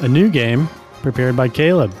new game prepared by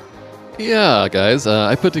Caleb. Yeah, guys,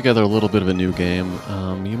 I put together a little bit of a new game.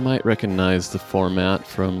 You might recognize the format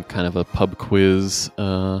from kind of a pub quiz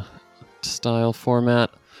style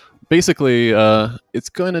format. Basically, it's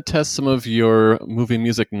going to test some of your movie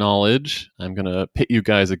music knowledge. I'm going to pit you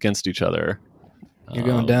guys against each other. You're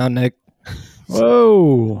going down, Nick.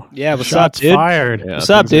 Whoa. Yeah, what's Shots up, dude? fired. Yeah, What's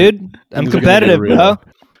up, dude? I'm competitive, bro.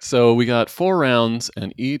 So we got 4 rounds,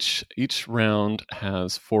 and each round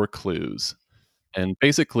has 4 clues. And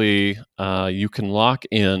basically, you can lock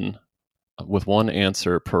in with one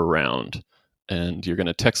answer per round, and you're going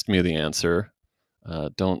to text me the answer.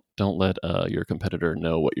 Don't let your competitor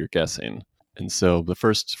know what you're guessing. And so the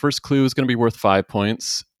first clue is going to be worth 5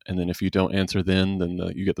 points, and then if you don't answer, then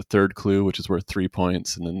you get the third clue, which is worth 3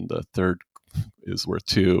 points, and then the third is worth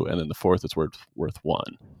 2, and then the fourth is worth 1.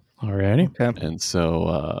 Alrighty. Okay. And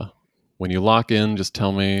so when you lock in, just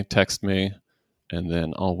tell me, text me, and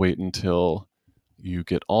then I'll wait until you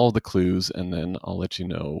get all the clues, and then I'll let you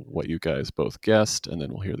know what you guys both guessed, and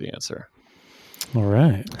then we'll hear the answer. All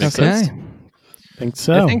right. Makes sense? Think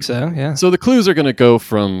so. I think so, yeah. So the clues are going to go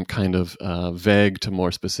from kind of vague to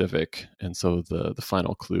more specific, and so the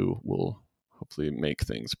final clue will hopefully make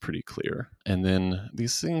things pretty clear. And then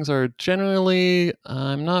these things are generally,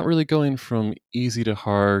 I'm not really going from easy to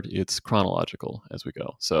hard, it's chronological as we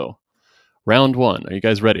go. So round 1, are you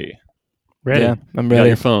guys ready? Ready. Yeah, I'm You got ready.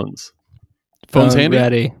 your phones? Phone's handy?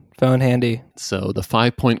 Ready. Phone handy. So the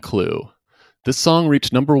 5-point clue. This song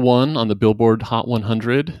reached number 1 on the Billboard Hot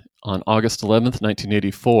 100 on August 11th,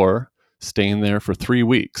 1984, staying there for 3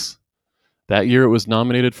 weeks. That year it was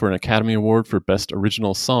nominated for an Academy Award for Best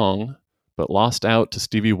Original Song, but lost out to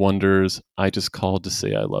Stevie Wonder's I Just Called to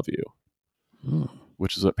Say I Love You,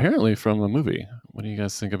 which is apparently from a movie. What do you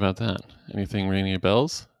guys think about that? Anything ring any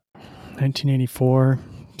bells? 1984,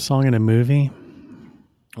 song in a movie.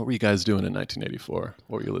 What were you guys doing in 1984?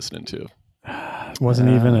 What were you listening to? It wasn't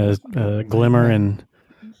even a glimmer in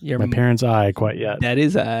my parents' eye quite yet. That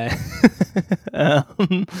is I.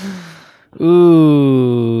 Ooh.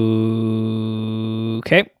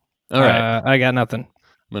 Okay. All right. I got nothing.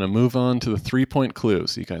 I'm going to move on to the 3-point clue.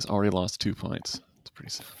 So you guys already lost 2 points. It's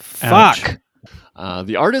pretty sad. Fuck.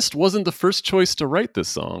 The artist wasn't the first choice to write this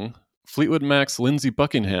song. Fleetwood Mac's Lindsey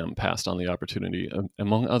Buckingham passed on the opportunity,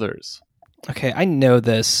 among others. Okay, I know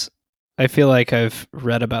this. I feel like I've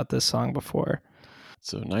read about this song before.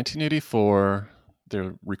 So 1984,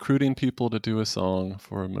 they're recruiting people to do a song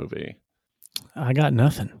for a movie. I got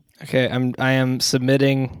nothing. Okay, I am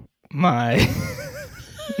submitting my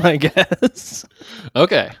my guess.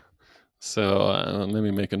 Okay. So let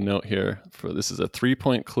me make a note here. This is a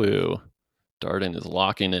 3-point clue. Darden is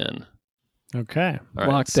locking in. Okay. All right,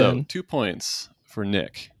 Locked so in. 2 points for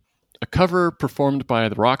Nick. A cover performed by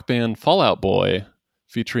the rock band Fall Out Boy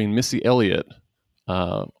featuring Missy Elliott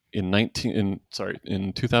in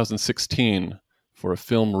 2016 for a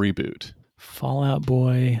film reboot. Fall Out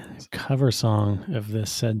Boy cover song of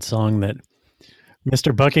this said song that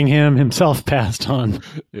Mr. Buckingham himself passed on.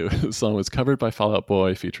 The song was covered by Fall Out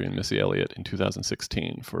Boy featuring Missy Elliott in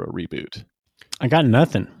 2016 for a reboot. I got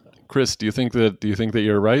nothing. Chris, do you think that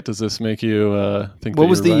you're right? Does this make you think What that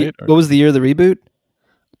was you're the right? Or- what was the year of the reboot?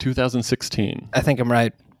 2016. I think I'm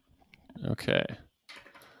right. Okay.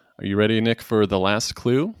 Are you ready, Nick, for the last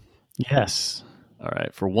clue? Yes. All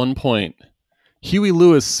right. For 1 point, Huey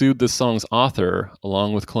Lewis sued this song's author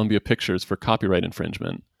along with Columbia Pictures for copyright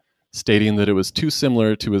infringement, stating that it was too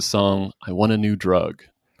similar to his song "I Want a New Drug."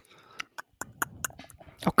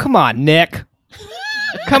 Oh, come on, Nick.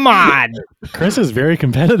 Come on. Chris is very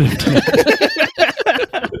competitive tonight.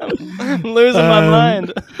 I'm losing my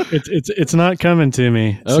mind. It's not coming to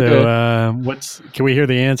me. Okay. So can we hear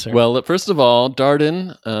the answer? Well, first of all,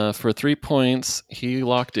 Darden, for 3 points, he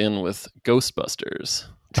locked in with Ghostbusters.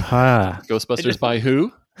 Ghostbusters by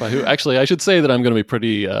who? By who? Actually, I should say that I'm going to be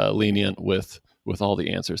pretty lenient with all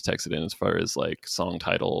the answers texted in as far as like song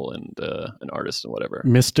title and an artist and whatever.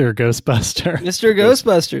 Mr. Ghostbuster. Mr.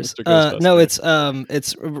 Ghostbusters. Mr. Ghostbuster. No,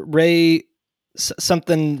 it's Ray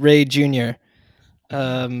something Ray Jr.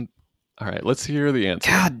 All right, let's hear the answer.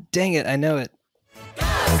 God dang it, I know it. If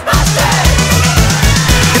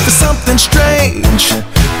there's something strange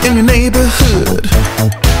in your neighborhood,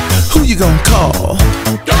 who you gonna call?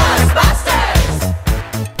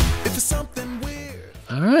 If there's something weird.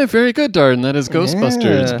 All right, very good, Darden. That is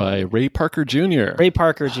Ghostbusters Yeah. by Ray Parker Jr. Ray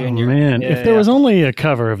Parker Jr. Oh, man, Yeah, if there was only a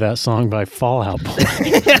cover of that song by Fall Out Boy.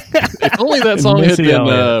 If only that song had Missy been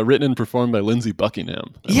Elliott. written and performed by Lindsey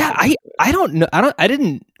Buckingham. Yeah, I don't know. I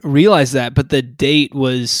didn't realize that, but the date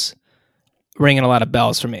was ringing a lot of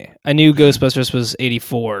bells for me. I knew Ghostbusters was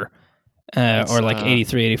 84 or like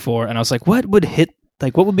 83, 84, and I was like, what would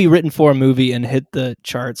be written for a movie and hit the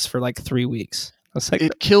charts for like 3 weeks? I was like,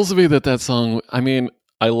 It kills me that song. I mean,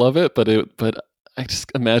 I love it, but I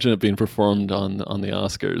just imagine it being performed on the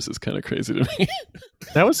Oscars is kind of crazy to me.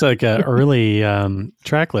 That was like an early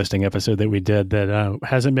track listing episode that we did that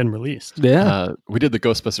hasn't been released. yeah, We did the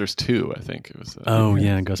Ghostbusters 2, I think it was.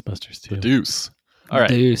 Ghostbusters too. Deuce. All right,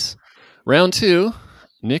 Deuce. round 2.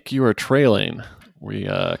 Nick, you are trailing.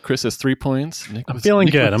 Chris has 3 points. Nick I'm was- feeling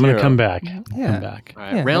Nick good. with I'm going 0. to come back. Yeah. Come back. All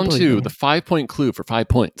right, Yeah, round I 2, believe you. the 5-point clue for 5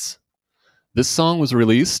 points. This song was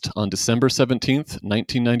released on December 17th,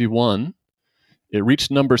 1991. It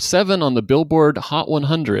reached number 7 on the Billboard Hot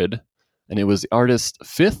 100, and it was the artist's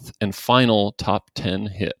 5th and final top 10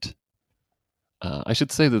 hit. I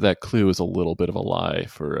should say that clue is a little bit of a lie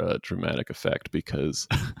for a dramatic effect, because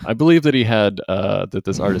I believe that that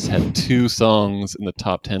this artist had 2 songs in the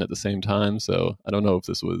top 10 at the same time. So I don't know if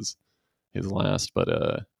this was his last,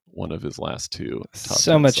 but one of his last 2. Top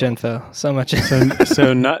So 10 much songs. info. So much.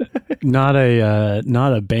 So not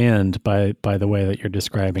a band by the way that you're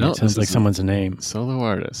describing. No, it sounds this like is a- someone's name. Solo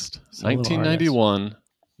artist. Solo 1991.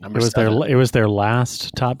 Number It was 7. it was their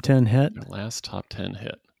last top 10 hit. Their last top 10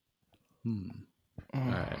 hit. All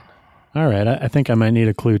right. All right, I think I might need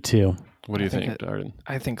a clue too. What do you think, think Darden?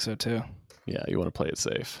 I think so too. Yeah, you want to play it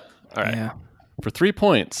safe. All right. Yeah. For 3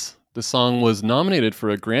 points, the song was nominated for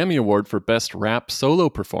a Grammy Award for Best Rap Solo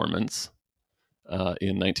Performance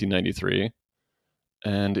in 1993.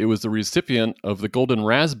 And it was the recipient of the Golden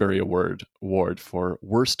Raspberry Award for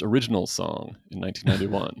Worst Original Song in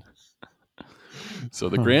 1991. So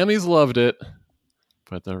the Grammys loved it,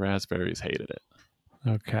 but the Raspberries hated it.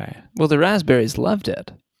 Okay. Well, the Raspberries loved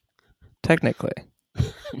it. Technically.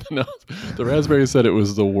 No, the Raspberries said it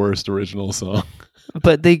was the worst original song.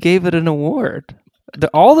 But they gave it an award.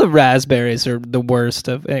 All the Raspberries are the worst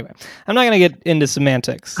of... Anyway, I'm not going to get into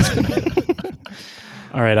semantics.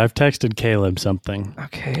 All right, I've texted Caleb something.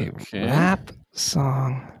 Okay. Rap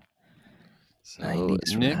song. So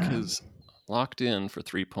 90s Nick rap. is locked in for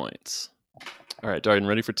 3 points. All right, Darden,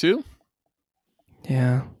 ready for 2?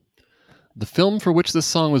 Yeah. The film for which this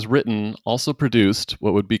song was written also produced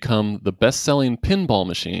what would become the best-selling pinball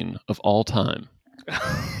machine of all time.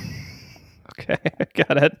 Okay,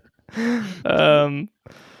 got it. I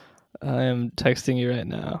am texting you right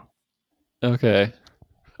now. Okay.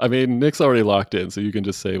 I mean, Nick's already locked in, so you can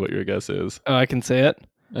just say what your guess is. Oh, I can say it?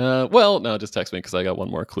 Well, no, just text me because I got one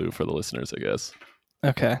more clue for the listeners, I guess.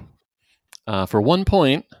 Okay. For 1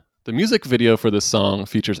 point, the music video for this song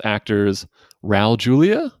features actors Raul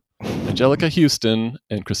Julia, Angelica Houston,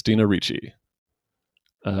 and Christina Ricci.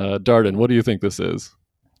 Darden, what do you think this is?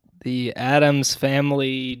 The Addams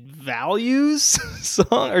Family Values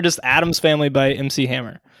song? Or just Addams Family by MC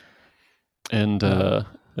Hammer? And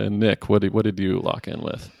Nick, what did you lock in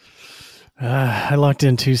with? I locked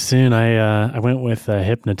in too soon. I went with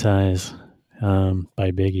Hypnotize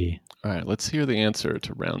by Biggie. All right, let's hear the answer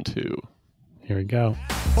to round 2. Here we go.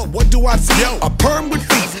 But what do I see? A perm with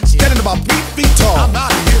feet, standing about 3 feet tall. I'm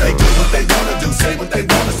out of here. They do what they wanna do, say what they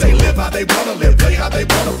wanna say, live how they wanna live, play how they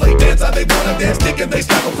wanna play, dance how they wanna dance, stick and they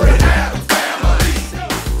stop a break.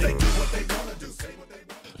 They do what they wanna do, say what they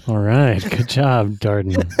wanna. All right, good job,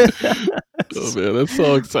 Darden. Oh man, that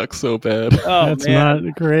song sucks so bad. Oh, That's man.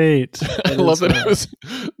 not great. I love that it was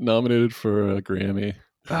nominated for a Grammy.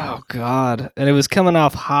 Oh, God. And it was coming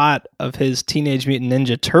off hot of his Teenage Mutant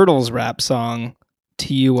Ninja Turtles rap song,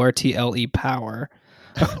 TURTLE Power.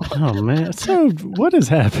 Oh man, so what is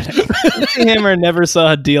happening? MC Hammer never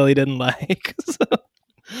saw a deal he didn't like. So.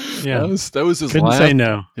 Yeah, That was his couldn't say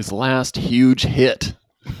no. his last huge hit.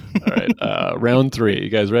 All right, round 3. You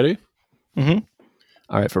guys ready? Mm-hmm.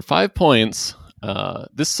 All right, for 5 points,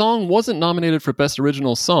 this song wasn't nominated for Best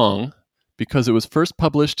Original Song because it was first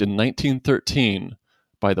published in 1913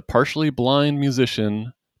 by the partially blind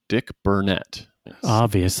musician Dick Burnett.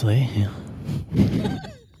 Obviously.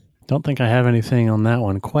 Don't think I have anything on that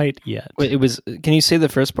one quite yet. Wait, can you say the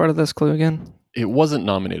first part of this clue again? It wasn't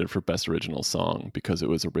nominated for Best Original Song because it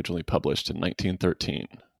was originally published in 1913.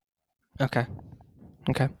 Okay.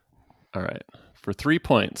 All right, for 3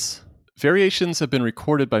 points. Variations have been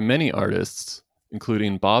recorded by many artists,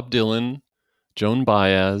 including Bob Dylan, Joan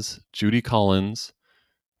Baez, Judy Collins,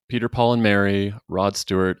 Peter, Paul and Mary, Rod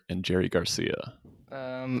Stewart, and Jerry Garcia.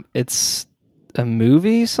 It's a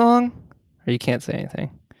movie song? Or you can't say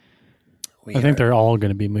anything? I think they're all going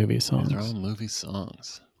to be movie songs. They're all movie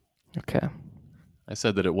songs. Okay. I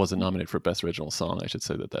said that it wasn't nominated for Best Original Song. I should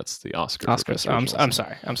say that that's the Oscar. for Oscars. Best Original I'm Song.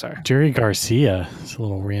 sorry. I'm sorry. Jerry Garcia. It's a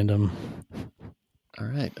little random. All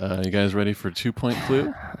right. You guys ready for a 2-point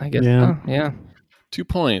clue? I guess. Yeah. Yeah. 2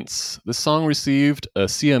 points. This song received a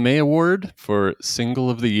CMA award for Single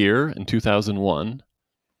of the Year in 2001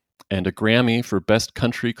 and a Grammy for Best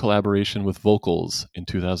Country Collaboration with Vocals in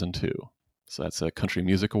 2002. So that's a Country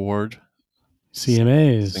Music Award.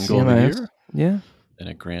 CMAs. Single of the CMAs. Year Yeah. and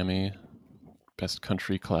a Grammy Best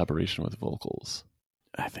Country Collaboration with Vocals.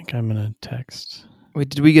 I think I'm going to text. Wait,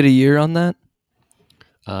 did we get a year on that?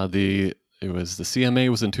 The CMA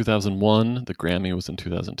was in 2001. The Grammy was in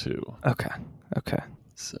 2002. Okay.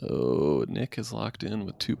 So Nick is locked in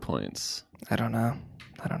with 2 points. I don't know.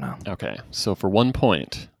 Okay, so for 1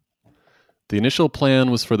 point, the initial plan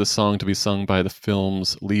was for the song to be sung by the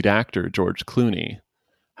film's lead actor, George Clooney.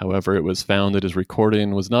 However, it was found that his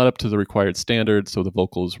recording was not up to the required standard, so the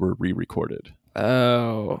vocals were re-recorded.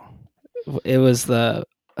 Oh. It was the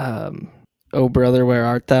Oh Brother, Where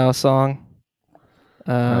Art Thou song.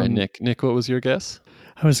 All right, Nick, what was your guess?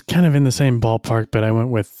 I was kind of in the same ballpark, but I went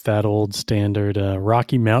with that old standard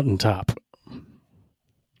Rocky Mountaintop.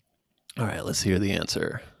 All right, let's hear the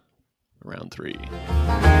answer. Round 3.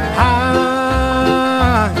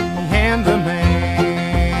 I am the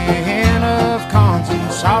man of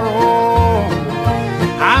constant sorrow.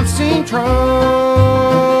 I've seen trouble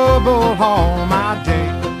all my day.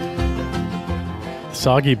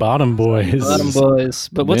 Soggy Bottom Boys. Bottom Boys.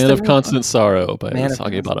 But what's Man the of Constant Sorrow by Man the of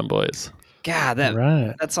Soggy Bottom Boys. God, that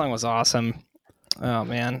Right. that song was awesome. Oh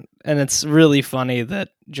man, and it's really funny that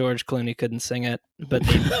George Clooney couldn't sing it, but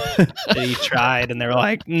he tried, and they were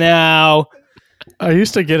like, "No." I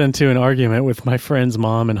used to get into an argument with my friend's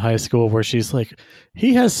mom in high school where she's like,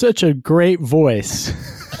 he has such a great voice.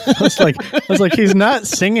 I was like, he's not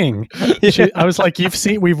singing. I was like,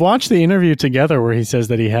 we've watched the interview together where he says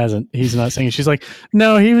that he's not singing. She's like,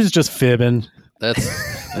 no, he was just fibbing. That's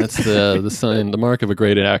the sign, the mark of a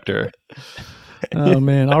great actor. Oh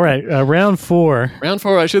man! All right, round 4. Round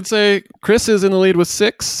 4, I should say. Chris is in the lead with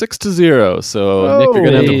 6-0. So Nick, you're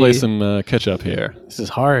gonna have to play some catch up here. This is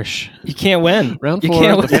harsh. You can't win. Round You 4,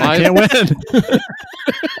 can't the win. Can't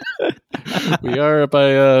win. We are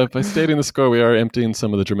by stating the score, we are emptying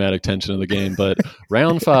some of the dramatic tension of the game. But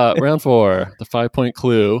round 4, the 5-point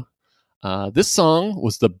clue. This song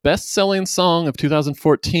was the best-selling song of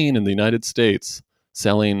 2014 in the United States,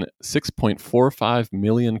 selling 6.45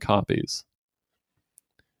 million copies.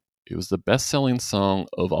 It was the best-selling song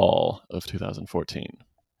of all of 2014.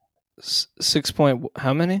 6 point.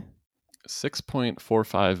 How many?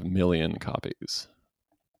 6.45 million copies.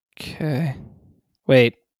 Okay.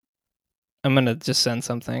 Wait. I'm gonna just send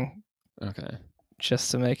something Okay.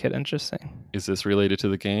 just to make it interesting. Is this related to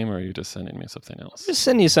the game, or are you just sending me something else? Just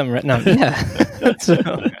send you something right now. Yeah. So,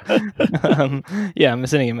 yeah, I'm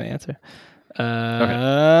sending you my answer.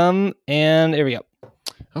 And here we go.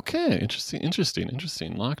 Okay,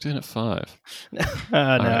 interesting. Locked in at 5. No,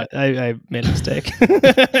 right. I made a mistake.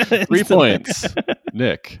 3 points.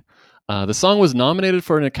 Nick. The song was nominated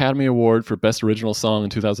for an Academy Award for Best Original Song in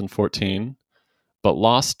 2014, but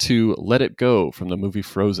lost to Let It Go from the movie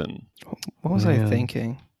Frozen. What was I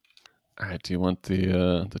thinking? All right, do you want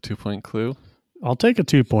the 2-point clue? I'll take a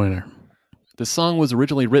 2-pointer. The song was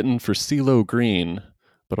originally written for CeeLo Green,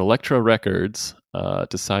 but Elektra Records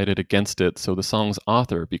decided against it, so the song's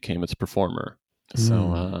author became its performer.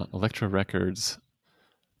 So Elektra Records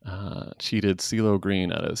cheated CeeLo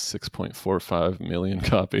Green out of 6.45 million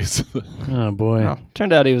copies. Oh boy! Well,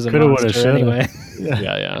 turned out he was a Coulda, monster woulda, shoulda. anyway.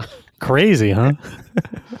 yeah. Crazy, huh?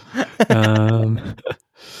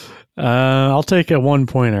 I'll take a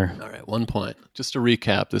 1-pointer. All right, 1 point. Just to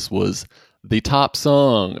recap, this was the top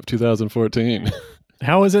song of 2014.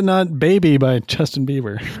 How is it not "Baby" by Justin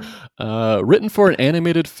Bieber? Written for an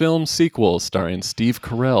animated film sequel starring Steve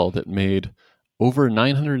Carell that made over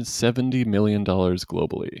 $970 million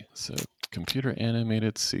globally. So, computer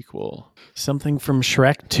animated sequel. Something from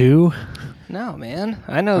Shrek 2? No, man.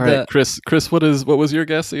 I know All that. right, Chris, what was your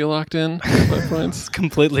guess that you locked in? 5 points. It's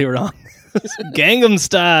completely wrong. Gangnam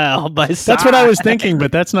Style by Psy. That's what I was thinking,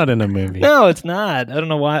 but that's not in a movie. No, it's not. I don't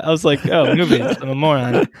know why. I was like, oh, movies. I'm a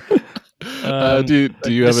moron. Do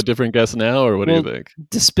you have a different guess now, or what do you think?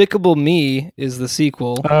 Despicable Me is the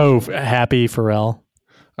sequel. Oh, Happy Pharrell.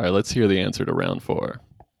 All right, let's hear the answer to round 4.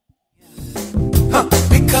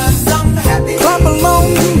 Because I'm happy. Clap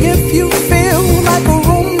along if you feel like a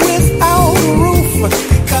room without a roof.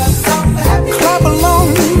 Because I'm happy. Clap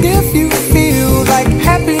along if you feel like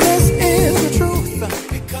happiness is the truth.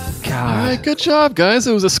 All right, good job, guys.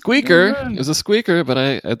 It was a squeaker. But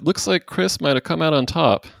it looks like Chris might have come out on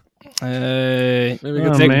top. Maybe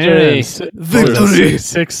Oh, victory. man. Victory.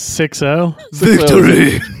 6-0.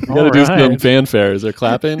 Victory! You gotta do some right. fanfare. Is there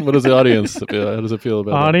clapping? What does the audience feel? How does it feel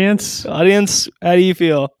about Audience? Audience, how do you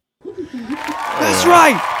feel? That's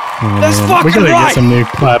right. Oh, That's man. fucking We gotta right. get some new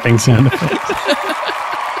clapping sound effects.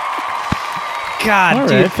 God, All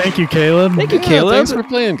dude. right, thank you, Caleb. Thank you, that? Caleb. Thanks for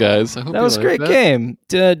playing, guys. I hope That was a you liked great that. game.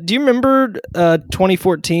 Do you remember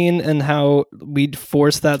 2014 and how we'd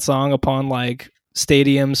forced that song upon like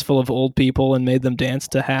stadiums full of old people and made them dance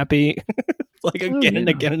to Happy like again and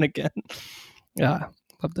again and again? Yeah,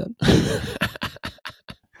 love that.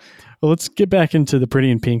 Well, let's get back into the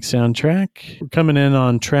Pretty in Pink soundtrack. We're coming in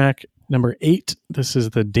on track number 8. This is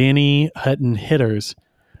the Danny Hutton Hitters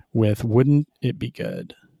with Wouldn't It Be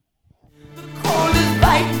Good? Cold is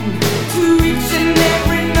biting to reach in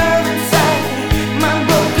every nerve inside. My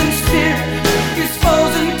broken spirit is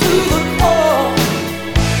frozen to the core.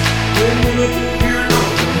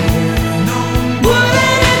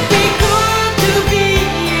 Wouldn't it be good to be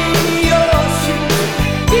in your shoes,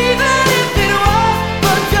 even if it was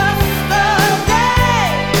for just a day?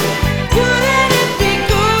 Wouldn't it be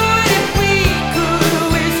good if we could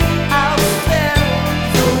wish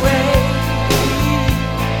ourselves away?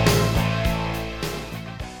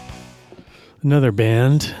 Another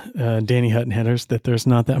band, Danny Hutton Hitters, that there's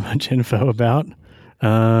not that much info about.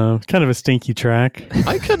 Kind of a stinky track.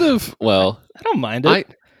 I kind of, well, I don't mind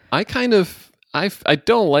it. I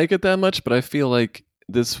don't like it that much, but I feel like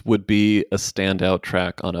this would be a standout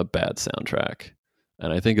track on a bad soundtrack.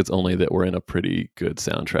 And I think it's only that we're in a pretty good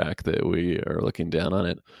soundtrack that we are looking down on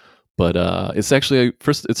it. But it's actually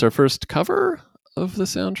it's our first cover of the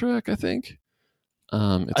soundtrack, I think.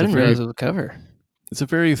 I didn't realize it was a cover. It's a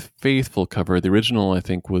very faithful cover. The original, I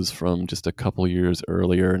think, was from just a couple years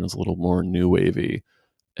earlier and is a little more new wavy.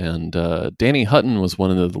 And Danny Hutton was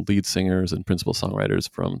one of the lead singers and principal songwriters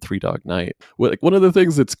from Three Dog Night. One of the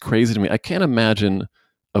things that's crazy to me, I can't imagine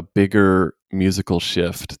a bigger musical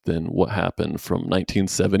shift than what happened from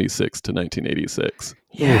 1976 to 1986.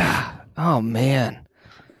 Yeah. Oh man.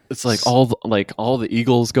 It's like all the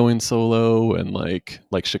Eagles going solo, and like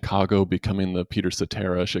Chicago becoming the Peter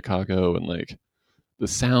Cetera Chicago, and like the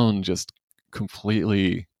sound just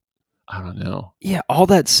completely, I don't know. Yeah, all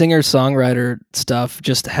that singer-songwriter stuff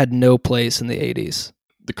just had no place in the 80s.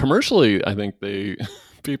 The commercially, I think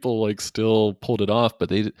people like still pulled it off,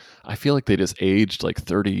 but I feel like they just aged like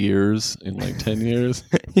 30 years in like 10 years.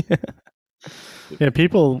 Yeah,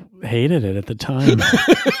 people hated it at the time,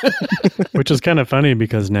 which is kind of funny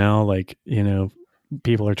because now, like, you know,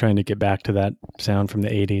 people are trying to get back to that sound from the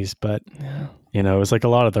 80s, but, you know, it was like a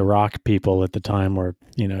lot of the rock people at the time were,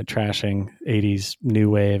 you know, trashing 80s new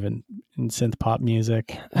wave and synth pop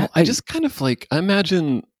music. I just kind of like, I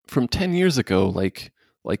imagine from 10 years ago, like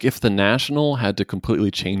if the National had to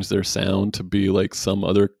completely change their sound to be like some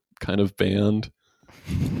other kind of band.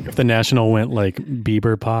 If the National went like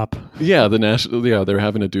Bieber pop. Yeah, the National, they're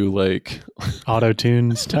having to do like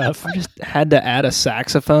auto-tune stuff. I just had to add a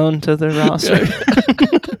saxophone to the roster.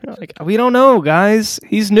 Like, we don't know, guys.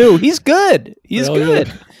 He's new. He's good. He's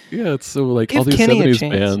good. Yeah, it's so like Give all these Kenny a 70s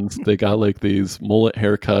chance. bands, they got like these mullet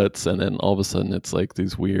haircuts, and then all of a sudden it's like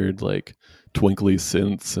these weird like twinkly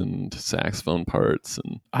synths and saxophone parts.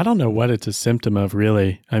 And I don't know what it's a symptom of,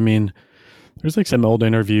 really. I mean, there's like some old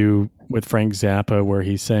interview with Frank Zappa where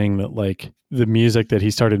he's saying that like the music that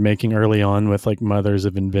he started making early on with like Mothers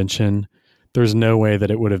of Invention, there's no way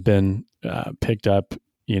that it would have been picked up,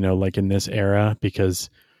 you know, like in this era, because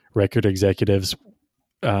record executives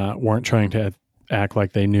weren't trying to act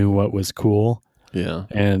like they knew what was cool. Yeah.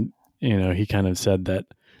 And, you know, he kind of said that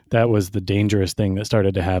that was the dangerous thing that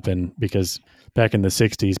started to happen, because back in the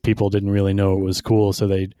 60s, people didn't really know it was cool. So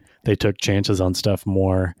they took chances on stuff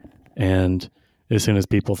more. And as soon as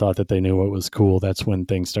people thought that they knew what was cool, that's when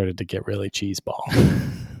things started to get really cheeseball.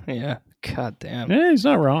 Yeah. God damn. Yeah, he's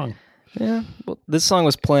not wrong. Yeah. Well, this song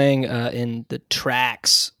was playing in the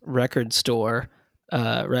Trax record store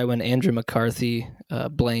right when Andrew McCarthy,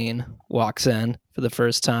 Blaine, walks in for the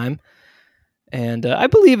first time. And I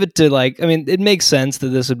believe it to like, I mean, it makes sense that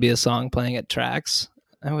this would be a song playing at Trax.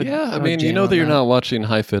 I mean, you know that you're not watching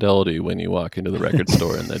High Fidelity when you walk into the record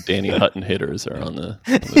store and the Danny Hutton hitters are on the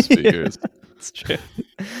speakers. It's true.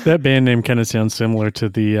 That band name kind of sounds similar to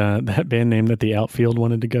the that band name that the outfield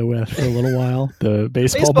wanted to go with for a little while. The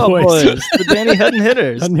Baseball Boys. The Danny Hutton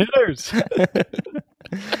hitters. Hutton hitters.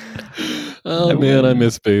 Oh man, I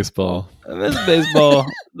miss baseball. I miss baseball.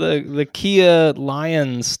 The Kia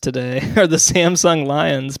Lions today, or the Samsung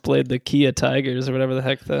Lions played the Kia Tigers, or whatever the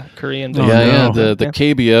heck the Korean. Oh, Yeah, no. the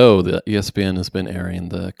KBO, the ESPN has been airing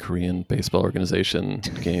the Korean Baseball Organization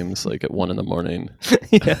games like at 1 a.m.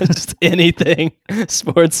 Yeah, just anything.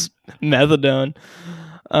 Sports methadone.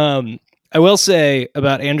 I will say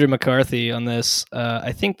about Andrew McCarthy on this,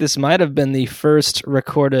 I think this might have been the first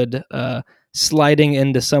recorded sliding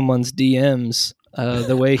into someone's DMs,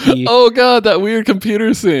 the way he... Oh god, that weird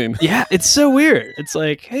computer scene. Yeah, it's so weird. It's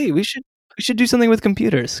like, hey, we should do something with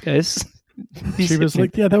computers, guys. She was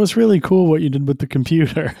like, yeah, that was really cool what you did with the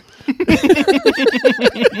computer.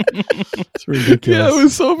 It's ridiculous. Yeah, it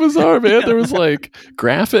was so bizarre, man. There was like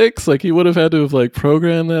graphics, like he would have had to have like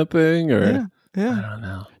programmed that thing, or Yeah. I don't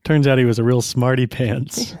know. Turns out he was a real smarty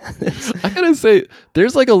pants. I gotta say,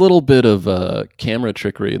 there's like a little bit of camera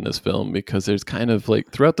trickery in this film, because there's kind of like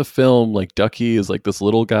throughout the film, like Ducky is like this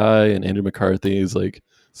little guy, and Andrew McCarthy is like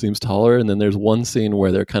seems taller, and then there's one scene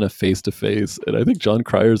where they're kind of face to face, and I think John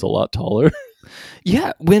Cryer's a lot taller.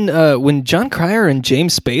 Yeah, when John Cryer and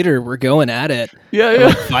James Spader were going at it,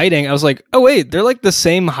 Yeah. fighting, I was like, oh wait, they're like the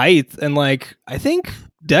same height, and like I think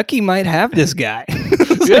Ducky might have this guy.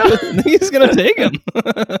 Yeah. I think he's gonna take him.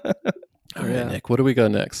 All right, Nick, what do we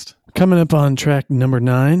got next? Coming up on track number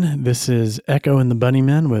 9, this is Echo and the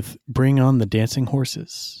Bunnymen with Bring On the Dancing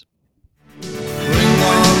Horses. Bring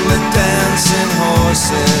on the dancing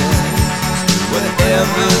horses,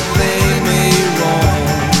 wherever they may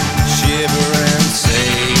roam. Shiver and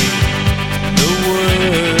say the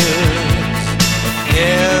words of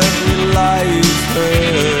every life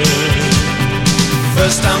heard.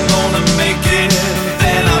 First I'm gonna make it,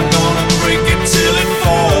 then I'm gonna break it till it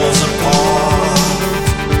falls apart.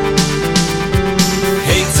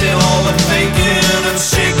 Hate till all the faking and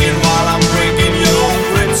shaking while I'm breaking your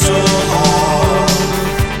brittle heart.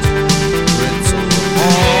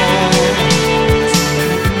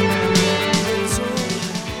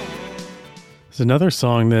 There's another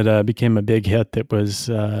song that became a big hit that was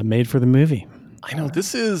made for the movie. I know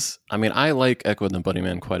this is. I mean, I like Echo and the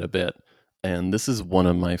Bunnymen quite a bit, and this is one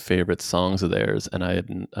of my favorite songs of theirs. And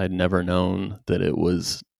I'd never known that it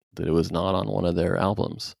was not on one of their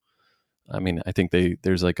albums. I mean, I think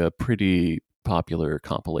there's like a pretty popular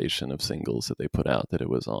compilation of singles that they put out that it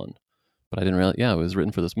was on, but I didn't realize. Yeah, it was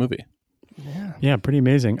written for this movie. Yeah, pretty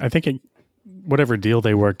amazing. I think whatever deal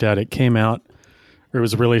they worked out, it came out, or it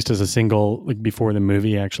was released as a single like before the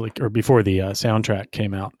movie actually, or before the soundtrack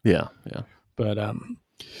came out. Yeah. But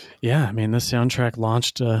yeah, I mean, this soundtrack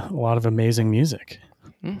launched a lot of amazing music.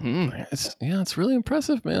 Mm-hmm. It's really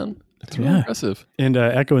impressive, man. It's really impressive. And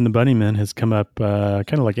Echo and the Bunnymen has come up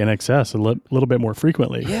kind of like NXS a little bit more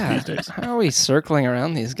frequently. Yeah. these days. How are we circling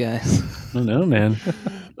around these guys? I don't know, man.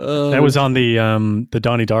 That was on the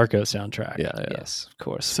Donnie Darko soundtrack. Yeah. Yes, of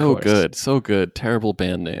course. So good. Terrible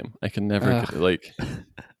band name. I can never get, like.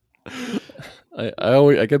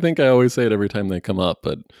 I think I always say it every time they come up,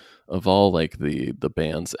 but of all like the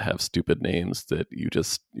bands that have stupid names that you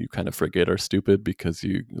kind of forget are stupid because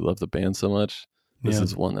you love the band so much, this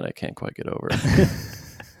is one that I can't quite get over.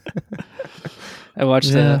 I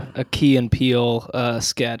watched a Key and Peele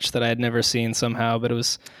sketch that I had never seen somehow, but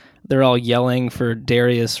they're all yelling for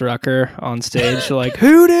Darius Rucker on stage. They're like,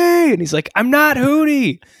 Hootie! And he's like, I'm not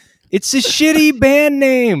Hootie. It's a shitty band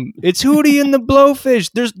name. It's Hootie and the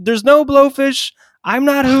Blowfish. There's no Blowfish. I'm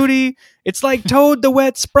not Hootie. It's like Toad the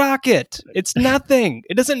Wet Sprocket. It's nothing.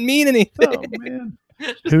 It doesn't mean anything. Oh, man.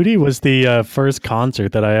 Hootie was the first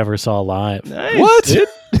concert that I ever saw live. Nice, what? dude.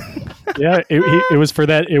 Yeah, it was for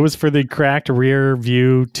that. It was for the Cracked Rear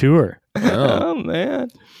View tour. Oh man.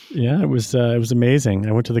 Yeah, it was amazing.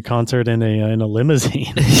 I went to the concert in a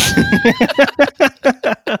limousine.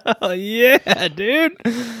 Oh, yeah, dude.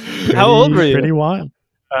 How old were you? Pretty wild.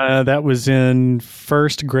 That was in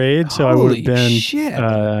first grade, so Holy shit.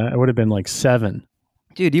 I would have been like 7.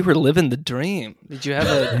 Dude, you were living the dream. Did you have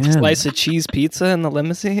a slice of cheese pizza in the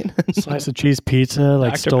limousine? Slice of cheese pizza,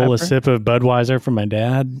 like Dr. stole a Pepper? sip of Budweiser from my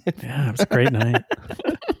dad. Yeah, it was a great night.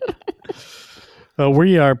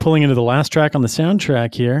 We are pulling into the last track on the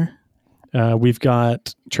soundtrack here. We've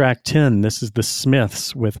got track 10. This is the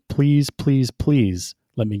Smiths with Please, Please, Please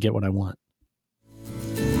Let Me Get What I Want.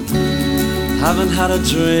 Haven't had a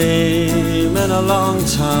dream in a long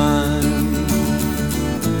time.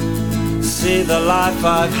 See, the life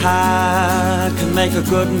I've had can make a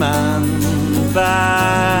good man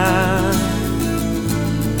bad.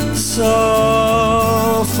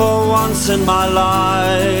 So for once in my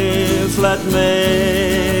life, let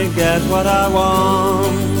me get what I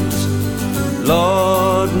want.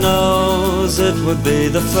 Lord knows it would be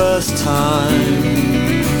the first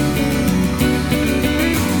time.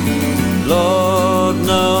 Lord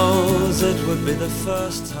knows it would be the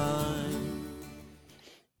first time.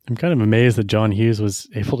 I'm kind of amazed that John Hughes was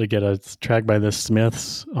able to get a track by the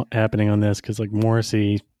Smiths happening on this, because like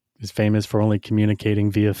Morrissey is famous for only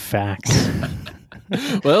communicating via fax.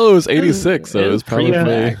 Well, it was 86, so it was probably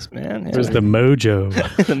pre-fax, man. It was the Mojo.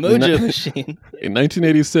 the Mojo machine. In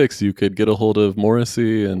 1986, you could get a hold of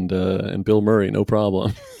Morrissey and Bill Murray, no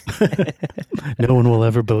problem. No one will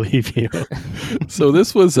ever believe you. So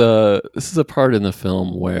this is a part in the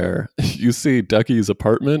film where you see Ducky's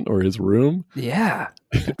apartment or his room. Yeah.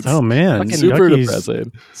 Oh man, Super Ducky's-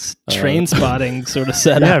 depressing. It's train spotting sort of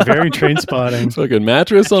setup. Yeah, very train spotting. Fucking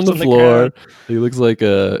mattress on the on the floor. ground. He looks like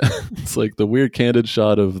it's like the weird candid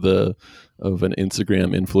shot of an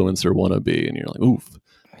Instagram influencer wannabe, and you're like, oof.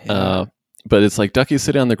 Yeah. But it's like Ducky's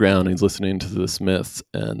sitting on the ground and he's listening to the Smiths,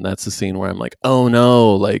 and that's the scene where I'm like, oh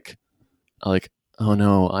no, oh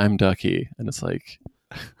no, I'm Ducky, and it's like,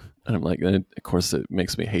 and I'm like, and of course it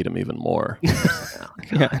makes me hate him even more.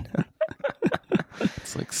 Yeah.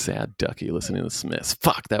 It's like sad Ducky listening to the Smiths.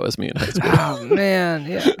 Fuck, that was me in high school. Oh man,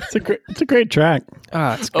 yeah. It's a great track.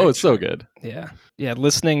 It's so good. Yeah. Yeah,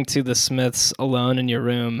 listening to the Smiths alone in your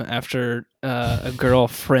room after a girl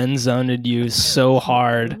friend zoned you so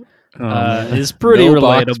hard is pretty No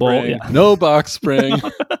box relatable. spring. Yeah. No box spring.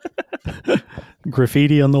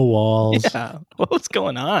 Graffiti on the walls. Yeah. What's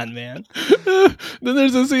going on, man? Then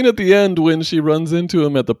there's a scene at the end when she runs into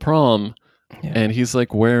him at the prom, and he's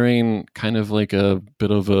like wearing kind of like a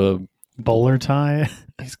bit of a Bowler tie.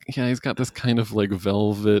 he's got this kind of like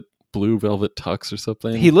blue velvet tux or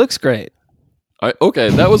something. He looks great. Okay,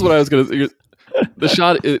 that was what I was gonna. The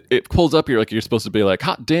shot it pulls up. You're supposed to be like,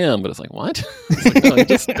 hot damn, but it's like, what? It's like, no, he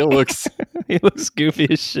just still looks. He looks goofy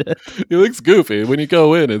as shit. He looks goofy. When you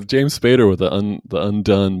go in, it's James Spader with the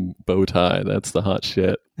undone bow tie. That's the hot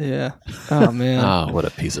shit. Yeah. Oh man. Ah, what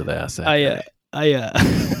a piece of ass. That guy.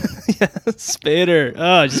 Spader.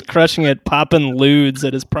 Oh, just crushing it, popping lewds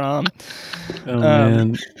at his prom. Oh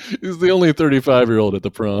man, He's the only 35-year-old at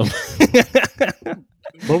the prom.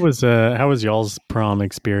 what was how was y'all's prom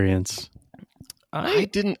experience? I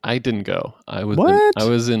didn't go. I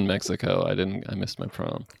was in Mexico. I missed my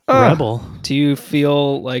prom. Rebel. Do you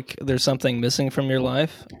feel like there's something missing from your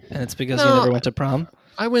life, and it's because you No. never went to prom?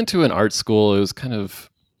 I went to an art school.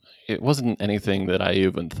 It wasn't anything that I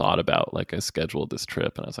even thought about. Like I scheduled this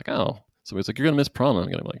trip and I was like, oh, somebody's like, you're going to miss prom. I'm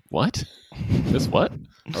going to be like, what? Miss what?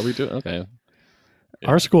 Are we doing? Okay. Yeah.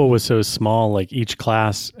 Our school was so small, like each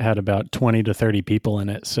class had about 20 to 30 people in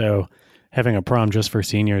it. So having a prom just for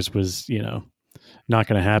seniors was, not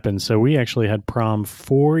going to happen. So we actually had prom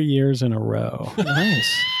 4 years in a row.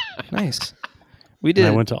 Nice. We did.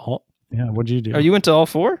 And I went to all. Yeah, what'd you do? Oh, you went to all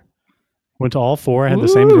four? Went to all four. I had the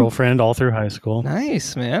same Woo! girlfriend all through high school.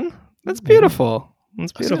 Nice, man. That's beautiful.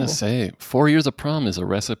 That's I was beautiful. going to say, 4 years of prom is a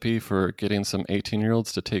recipe for getting some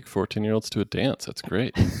 18-year-olds to take 14-year-olds to a dance. That's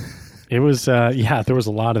great. It was, there was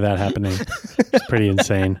a lot of that happening. It's pretty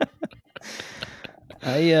insane.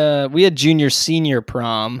 We had junior-senior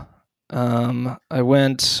prom. I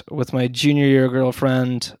went with my junior year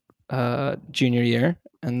girlfriend junior year,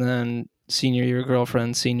 and then senior year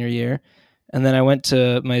girlfriend senior year, and then I went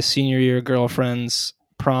to my senior year girlfriend's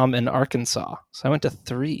prom in Arkansas. So I went to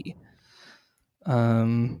 3.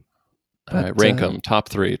 All right, rank them. Top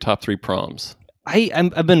three proms.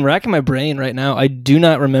 I've been racking my brain right now. I do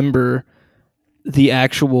not remember the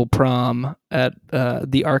actual prom at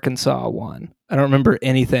the Arkansas one. I don't remember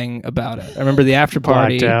anything about it. I remember the after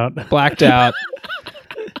party. Blacked out.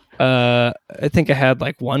 I think I had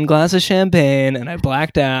like 1 glass of champagne and I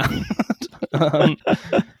blacked out.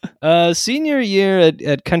 Senior year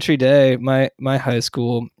at Country Day, my high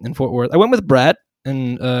school in Fort Worth, I went with Brett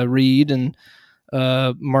and Reed and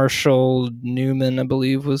Marshall Newman, I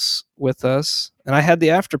believe, was with us, and I had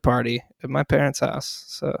the after party at my parents' house.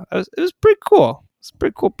 So it was pretty cool. It's a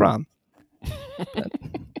pretty cool prom.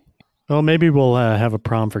 Well, maybe we'll have a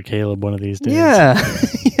prom for Caleb one of these days. Yeah,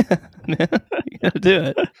 man, you gotta do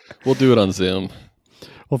it. We'll do it on Zoom.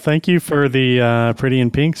 Well, thank you for the Pretty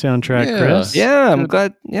in Pink soundtrack, Yeah. Chris. Yeah, I'm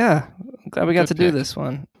glad. Yeah, I'm glad we got to do pick. this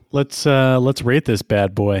one. Let's rate this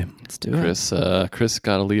bad boy. Let's do it. Chris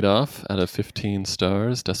got a lead off out of 15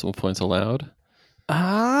 stars, decimal points allowed.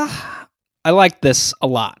 I like this a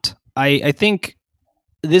lot. I think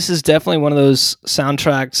this is definitely one of those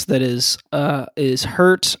soundtracks that is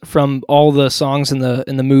hurt from all the songs in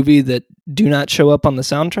the movie that do not show up on the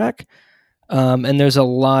soundtrack. And there's a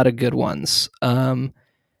lot of good ones.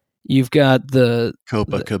 You've got the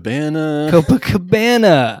Copacabana.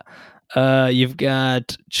 Copacabana. You've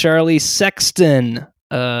got Charlie Sexton.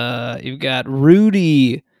 You've got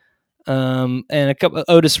Rudy. And a couple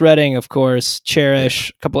Otis Redding, of course,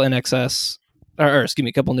 Cherish, a couple NXS, or excuse me,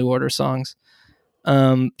 a couple New Order songs.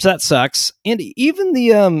 So that sucks. And even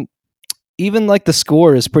the even like the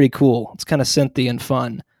score is pretty cool. It's kind of synthy and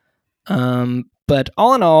fun. But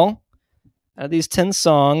all in all, out of these 10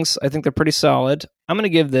 songs, I think they're pretty solid. I'm going to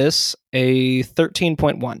give this a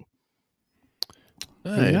 13.1.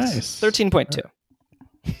 Nice. 13.2.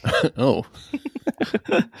 Oh.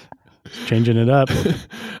 Changing it up.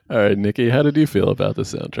 All right, Nikki, how did you feel about the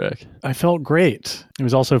soundtrack? I felt great. It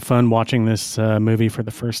was also fun watching this movie for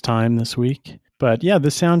the first time this week. But yeah, the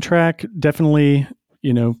soundtrack definitely,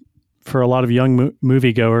 for a lot of young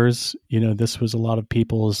moviegoers, this was a lot of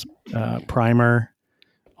people's primer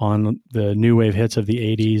on the new wave hits of the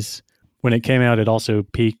 80s. When it came out, it also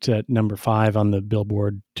peaked at number 5 on the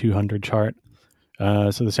Billboard 200 chart.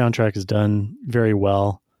 So the soundtrack is done very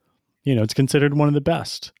well. It's considered one of the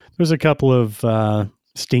best. There's a couple of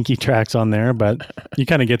stinky tracks on there, but you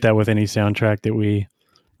kind of get that with any soundtrack that we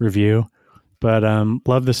review. But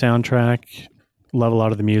love the soundtrack. Love a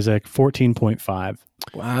lot of the music. 14.5.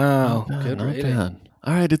 Wow. Good rating.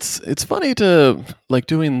 All right, it's funny to like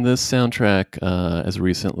doing this soundtrack as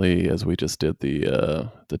recently as we just did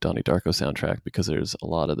the Donnie Darko soundtrack, because there's a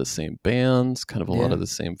lot of the same bands, kind of a lot of the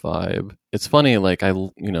same vibe. It's funny, like I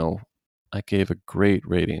gave a great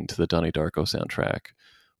rating to the Donnie Darko soundtrack,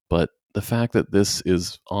 but the fact that this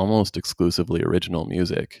is almost exclusively original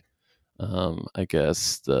music, I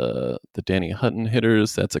guess the Danny Hutton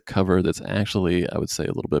Hitters, that's a cover that's actually, I would say,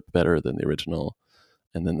 a little bit better than the original.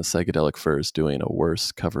 And then the Psychedelic Furs doing a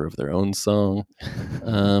worse cover of their own song.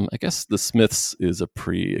 I guess the Smiths is a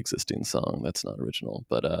pre-existing song. That's not original.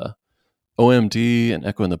 But OMD and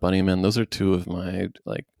Echo and the Bunnymen, those are two of my,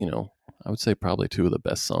 I would say probably two of the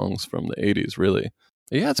best songs from the 80s, really.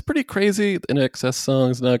 Yeah, it's pretty crazy. The NXS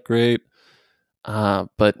song's not great.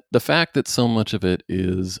 But the fact that so much of it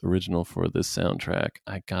is original for this soundtrack,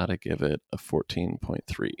 I gotta give it a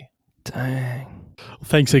 14.3. Dang.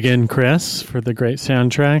 Thanks again, Chris, for the great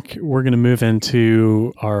soundtrack. We're going to move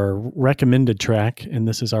into our recommended track, and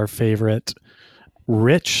this is our favorite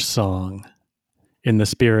Rich song in the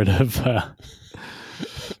spirit of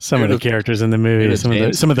some of the characters in the movie,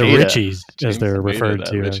 some of the Richies, as they're referred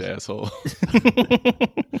to. Rich asshole.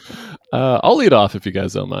 I'll lead off if you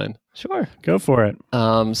guys don't mind. Sure. Go for it.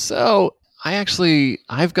 So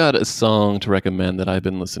I've got a song to recommend that I've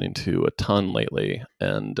been listening to a ton lately,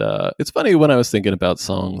 and it's funny when I was thinking about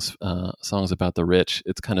songs about the rich.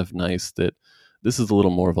 It's kind of nice that this is a little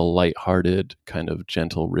more of a lighthearted kind of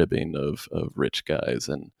gentle ribbing of rich guys,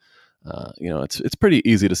 and it's pretty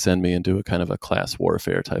easy to send me into a kind of a class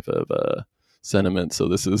warfare type of sentiment. So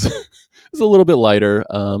this is is a little bit lighter.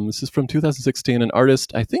 This is from 2016, an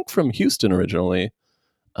artist I think from Houston originally,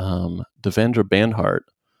 Devendra Banhart,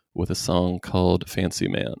 with a song called Fancy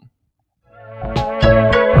Man.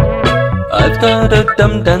 I've got a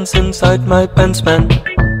dumb dance inside my pants, man,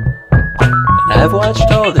 and I've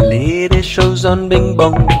watched all the latest shows on Bing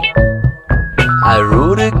Bong. I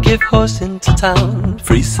rode a gift horse into town,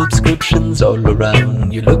 free subscriptions all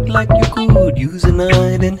around. You look like you could use a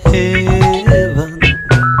night in heaven.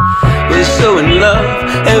 We're so in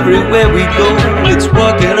love, everywhere we go, it's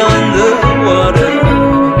walking on the water.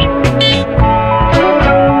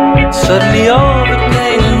 Suddenly all the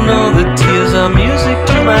pain and all the tears are music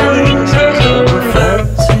to my ears. I'm a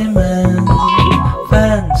fancy man,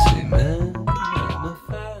 fancy man, I'm a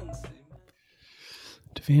fancy man.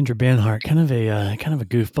 Devendra Banhart, kind of a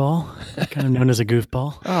goofball, kind of known as a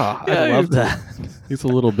goofball. Oh, I love that. He's a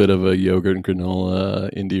little bit of a yogurt and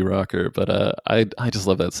granola indie rocker, but I just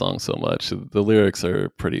love that song so much. The lyrics are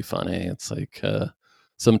pretty funny. It's like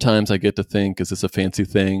sometimes I get to think, is this a fancy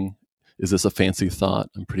thing? Is this a fancy thought?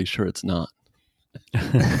 I'm pretty sure it's not.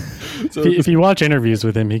 If you watch interviews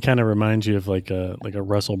with him, he kind of reminds you of like a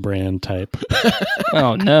Russell Brand type.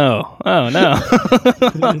 Oh no! I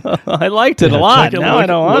liked it a lot. Now I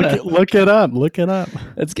don't want to look it up. Look it up.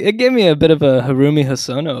 It gave me a bit of a Harumi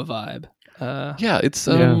Hosono vibe. It's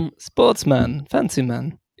sportsman, fancy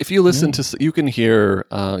man. If you listen to, you can hear,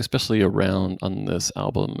 especially around on this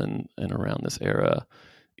album and around this era,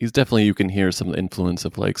 you can hear some influence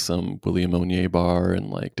of like some William Onyebar and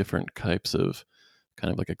like different types of kind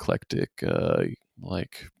of like eclectic,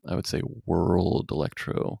 like I would say world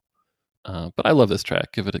electro. But I love this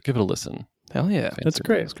track. Give it a listen. Hell yeah. That's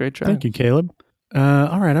great. It's a great track. Thank you, Caleb.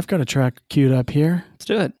 All right, I've got a track queued up here. Let's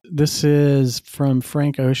do it. This is from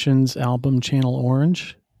Frank Ocean's album Channel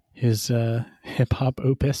Orange, his hip hop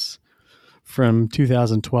opus from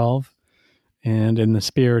 2012. And in the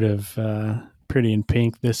spirit of Pretty in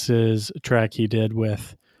Pink, this is a track he did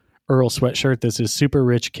with Earl Sweatshirt. This is Super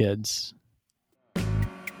Rich Kids.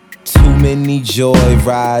 Too many joy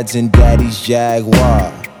rides in daddy's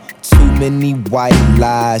Jaguar. Too many white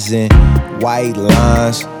lies and white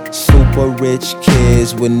lines. Super rich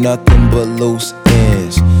kids with nothing but loose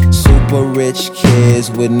ends. Super rich kids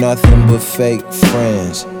with nothing but fake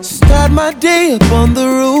friends. Start my day up on the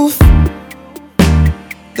roof.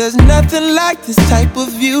 There's nothing like this type of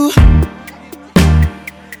view.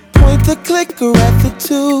 Point the clicker at the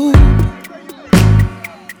tube.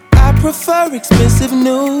 I prefer expensive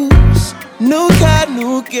news. New car,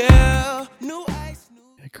 new girl, new ice.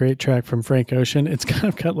 A great track from Frank Ocean. It's kind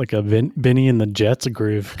of got like a Benny and the Jets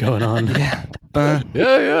groove going on. Yeah.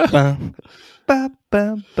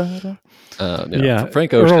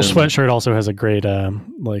 Frank Ocean. Earl Sweatshirt also has a great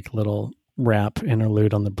like little rap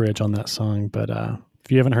interlude on the bridge on that song. But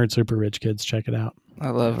if you haven't heard Super Rich Kids, check it out. I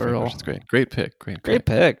love Earl. It's great. Great pick. Great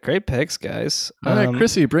pick. Great picks, guys. All right,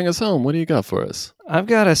 Chrissy, bring us home. What do you got for us? I've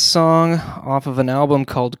got a song off of an album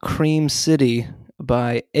called Cream City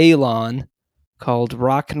by Alon called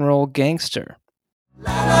Rock and Roll Gangster.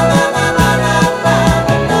 Rock and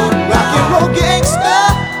roll gangsta,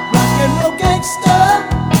 rock and roll gangsta.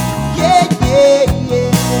 Yeah, yeah,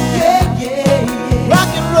 yeah, yeah, yeah, yeah.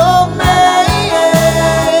 Rock and roll man.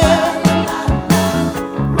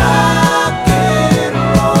 Rock and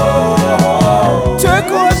roll.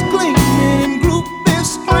 Turquoise gleaming and groupies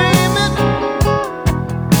screaming.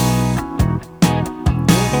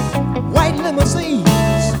 White limousines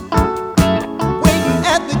waiting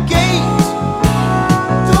at the gate.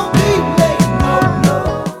 Don't be late, no.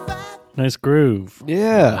 Nice groove.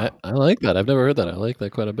 Yeah. I like that. I've never heard that. I like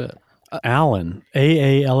that quite a bit. Alon.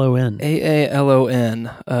 Aalon.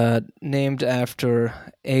 Aalon, named after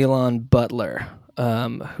Alon Butler,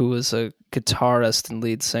 who was a guitarist and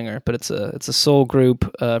lead singer. But it's a soul group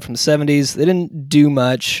from the 70s. They didn't do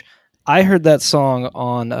much I heard that song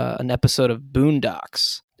on an episode of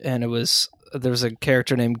Boondocks, and there was a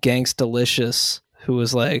character named Gangstalicious who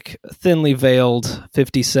was like a thinly veiled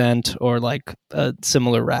 50 Cent or like a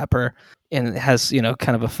similar rapper, and it has,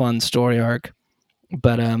 kind of a fun story arc.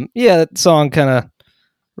 But that song kind of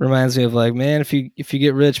reminds me of like, man, if you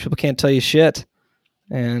get rich, people can't tell you shit.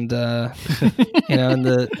 And in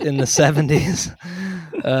the 70s,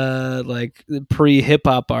 like pre-hip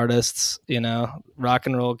hop artists, rock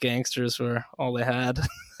and roll gangsters were all they had,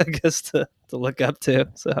 I guess, to look up to.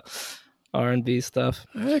 So R&B stuff.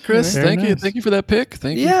 All right, Chris, thank you for that pick.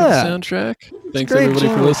 Thank you for the soundtrack. Thanks Great everybody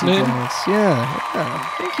for listening. Yeah,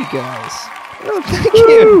 thank you guys.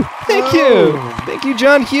 Oh, thank you,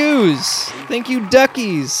 John Hughes. Thank you,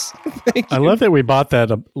 Duckies. I love that we bought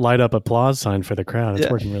that light up applause sign for the crowd.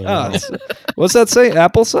 It's working really well. What's that say?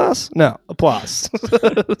 Applesauce? No, applause.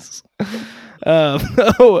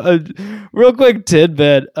 Real quick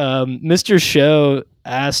tidbit. Mr. Show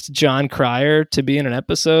asked John Cryer to be in an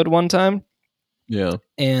episode one time. Yeah.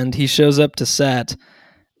 And he shows up to set,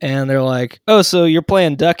 and they're like, "Oh, so you're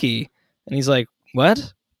playing Ducky?" And he's like,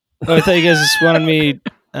 "What? Oh, I thought you guys just wanted me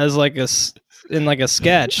as like in a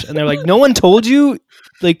sketch." And they're like, "No one told you?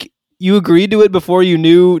 Like, you agreed to it before you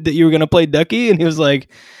knew that you were going to play Ducky?" And he was like,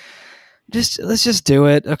 let's just do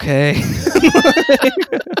it. Okay.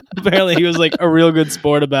 Apparently he was like a real good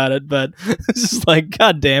sport about it, but it's just like,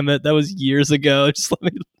 God damn it. That was years ago. Just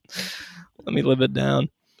let me live it down.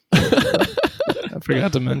 I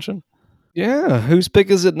forgot to mention. Yeah. Whose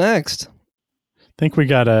pick is it next? I think we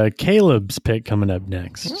got a Caleb's pick coming up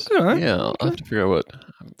next. Okay. Yeah, I'll have to figure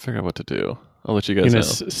out what to do. I'll let you guys know.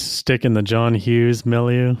 Stick in the John Hughes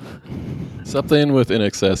milieu. Something with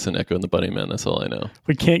INXS and Echo and the Bunnymen. That's all I know.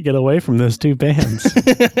 We can't get away from those two bands.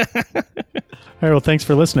 All right, well, thanks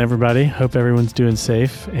for listening, everybody. Hope everyone's doing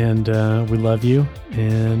safe, and we love you,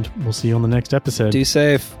 and we'll see you on the next episode. Do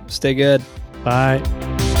safe. Stay good. Bye.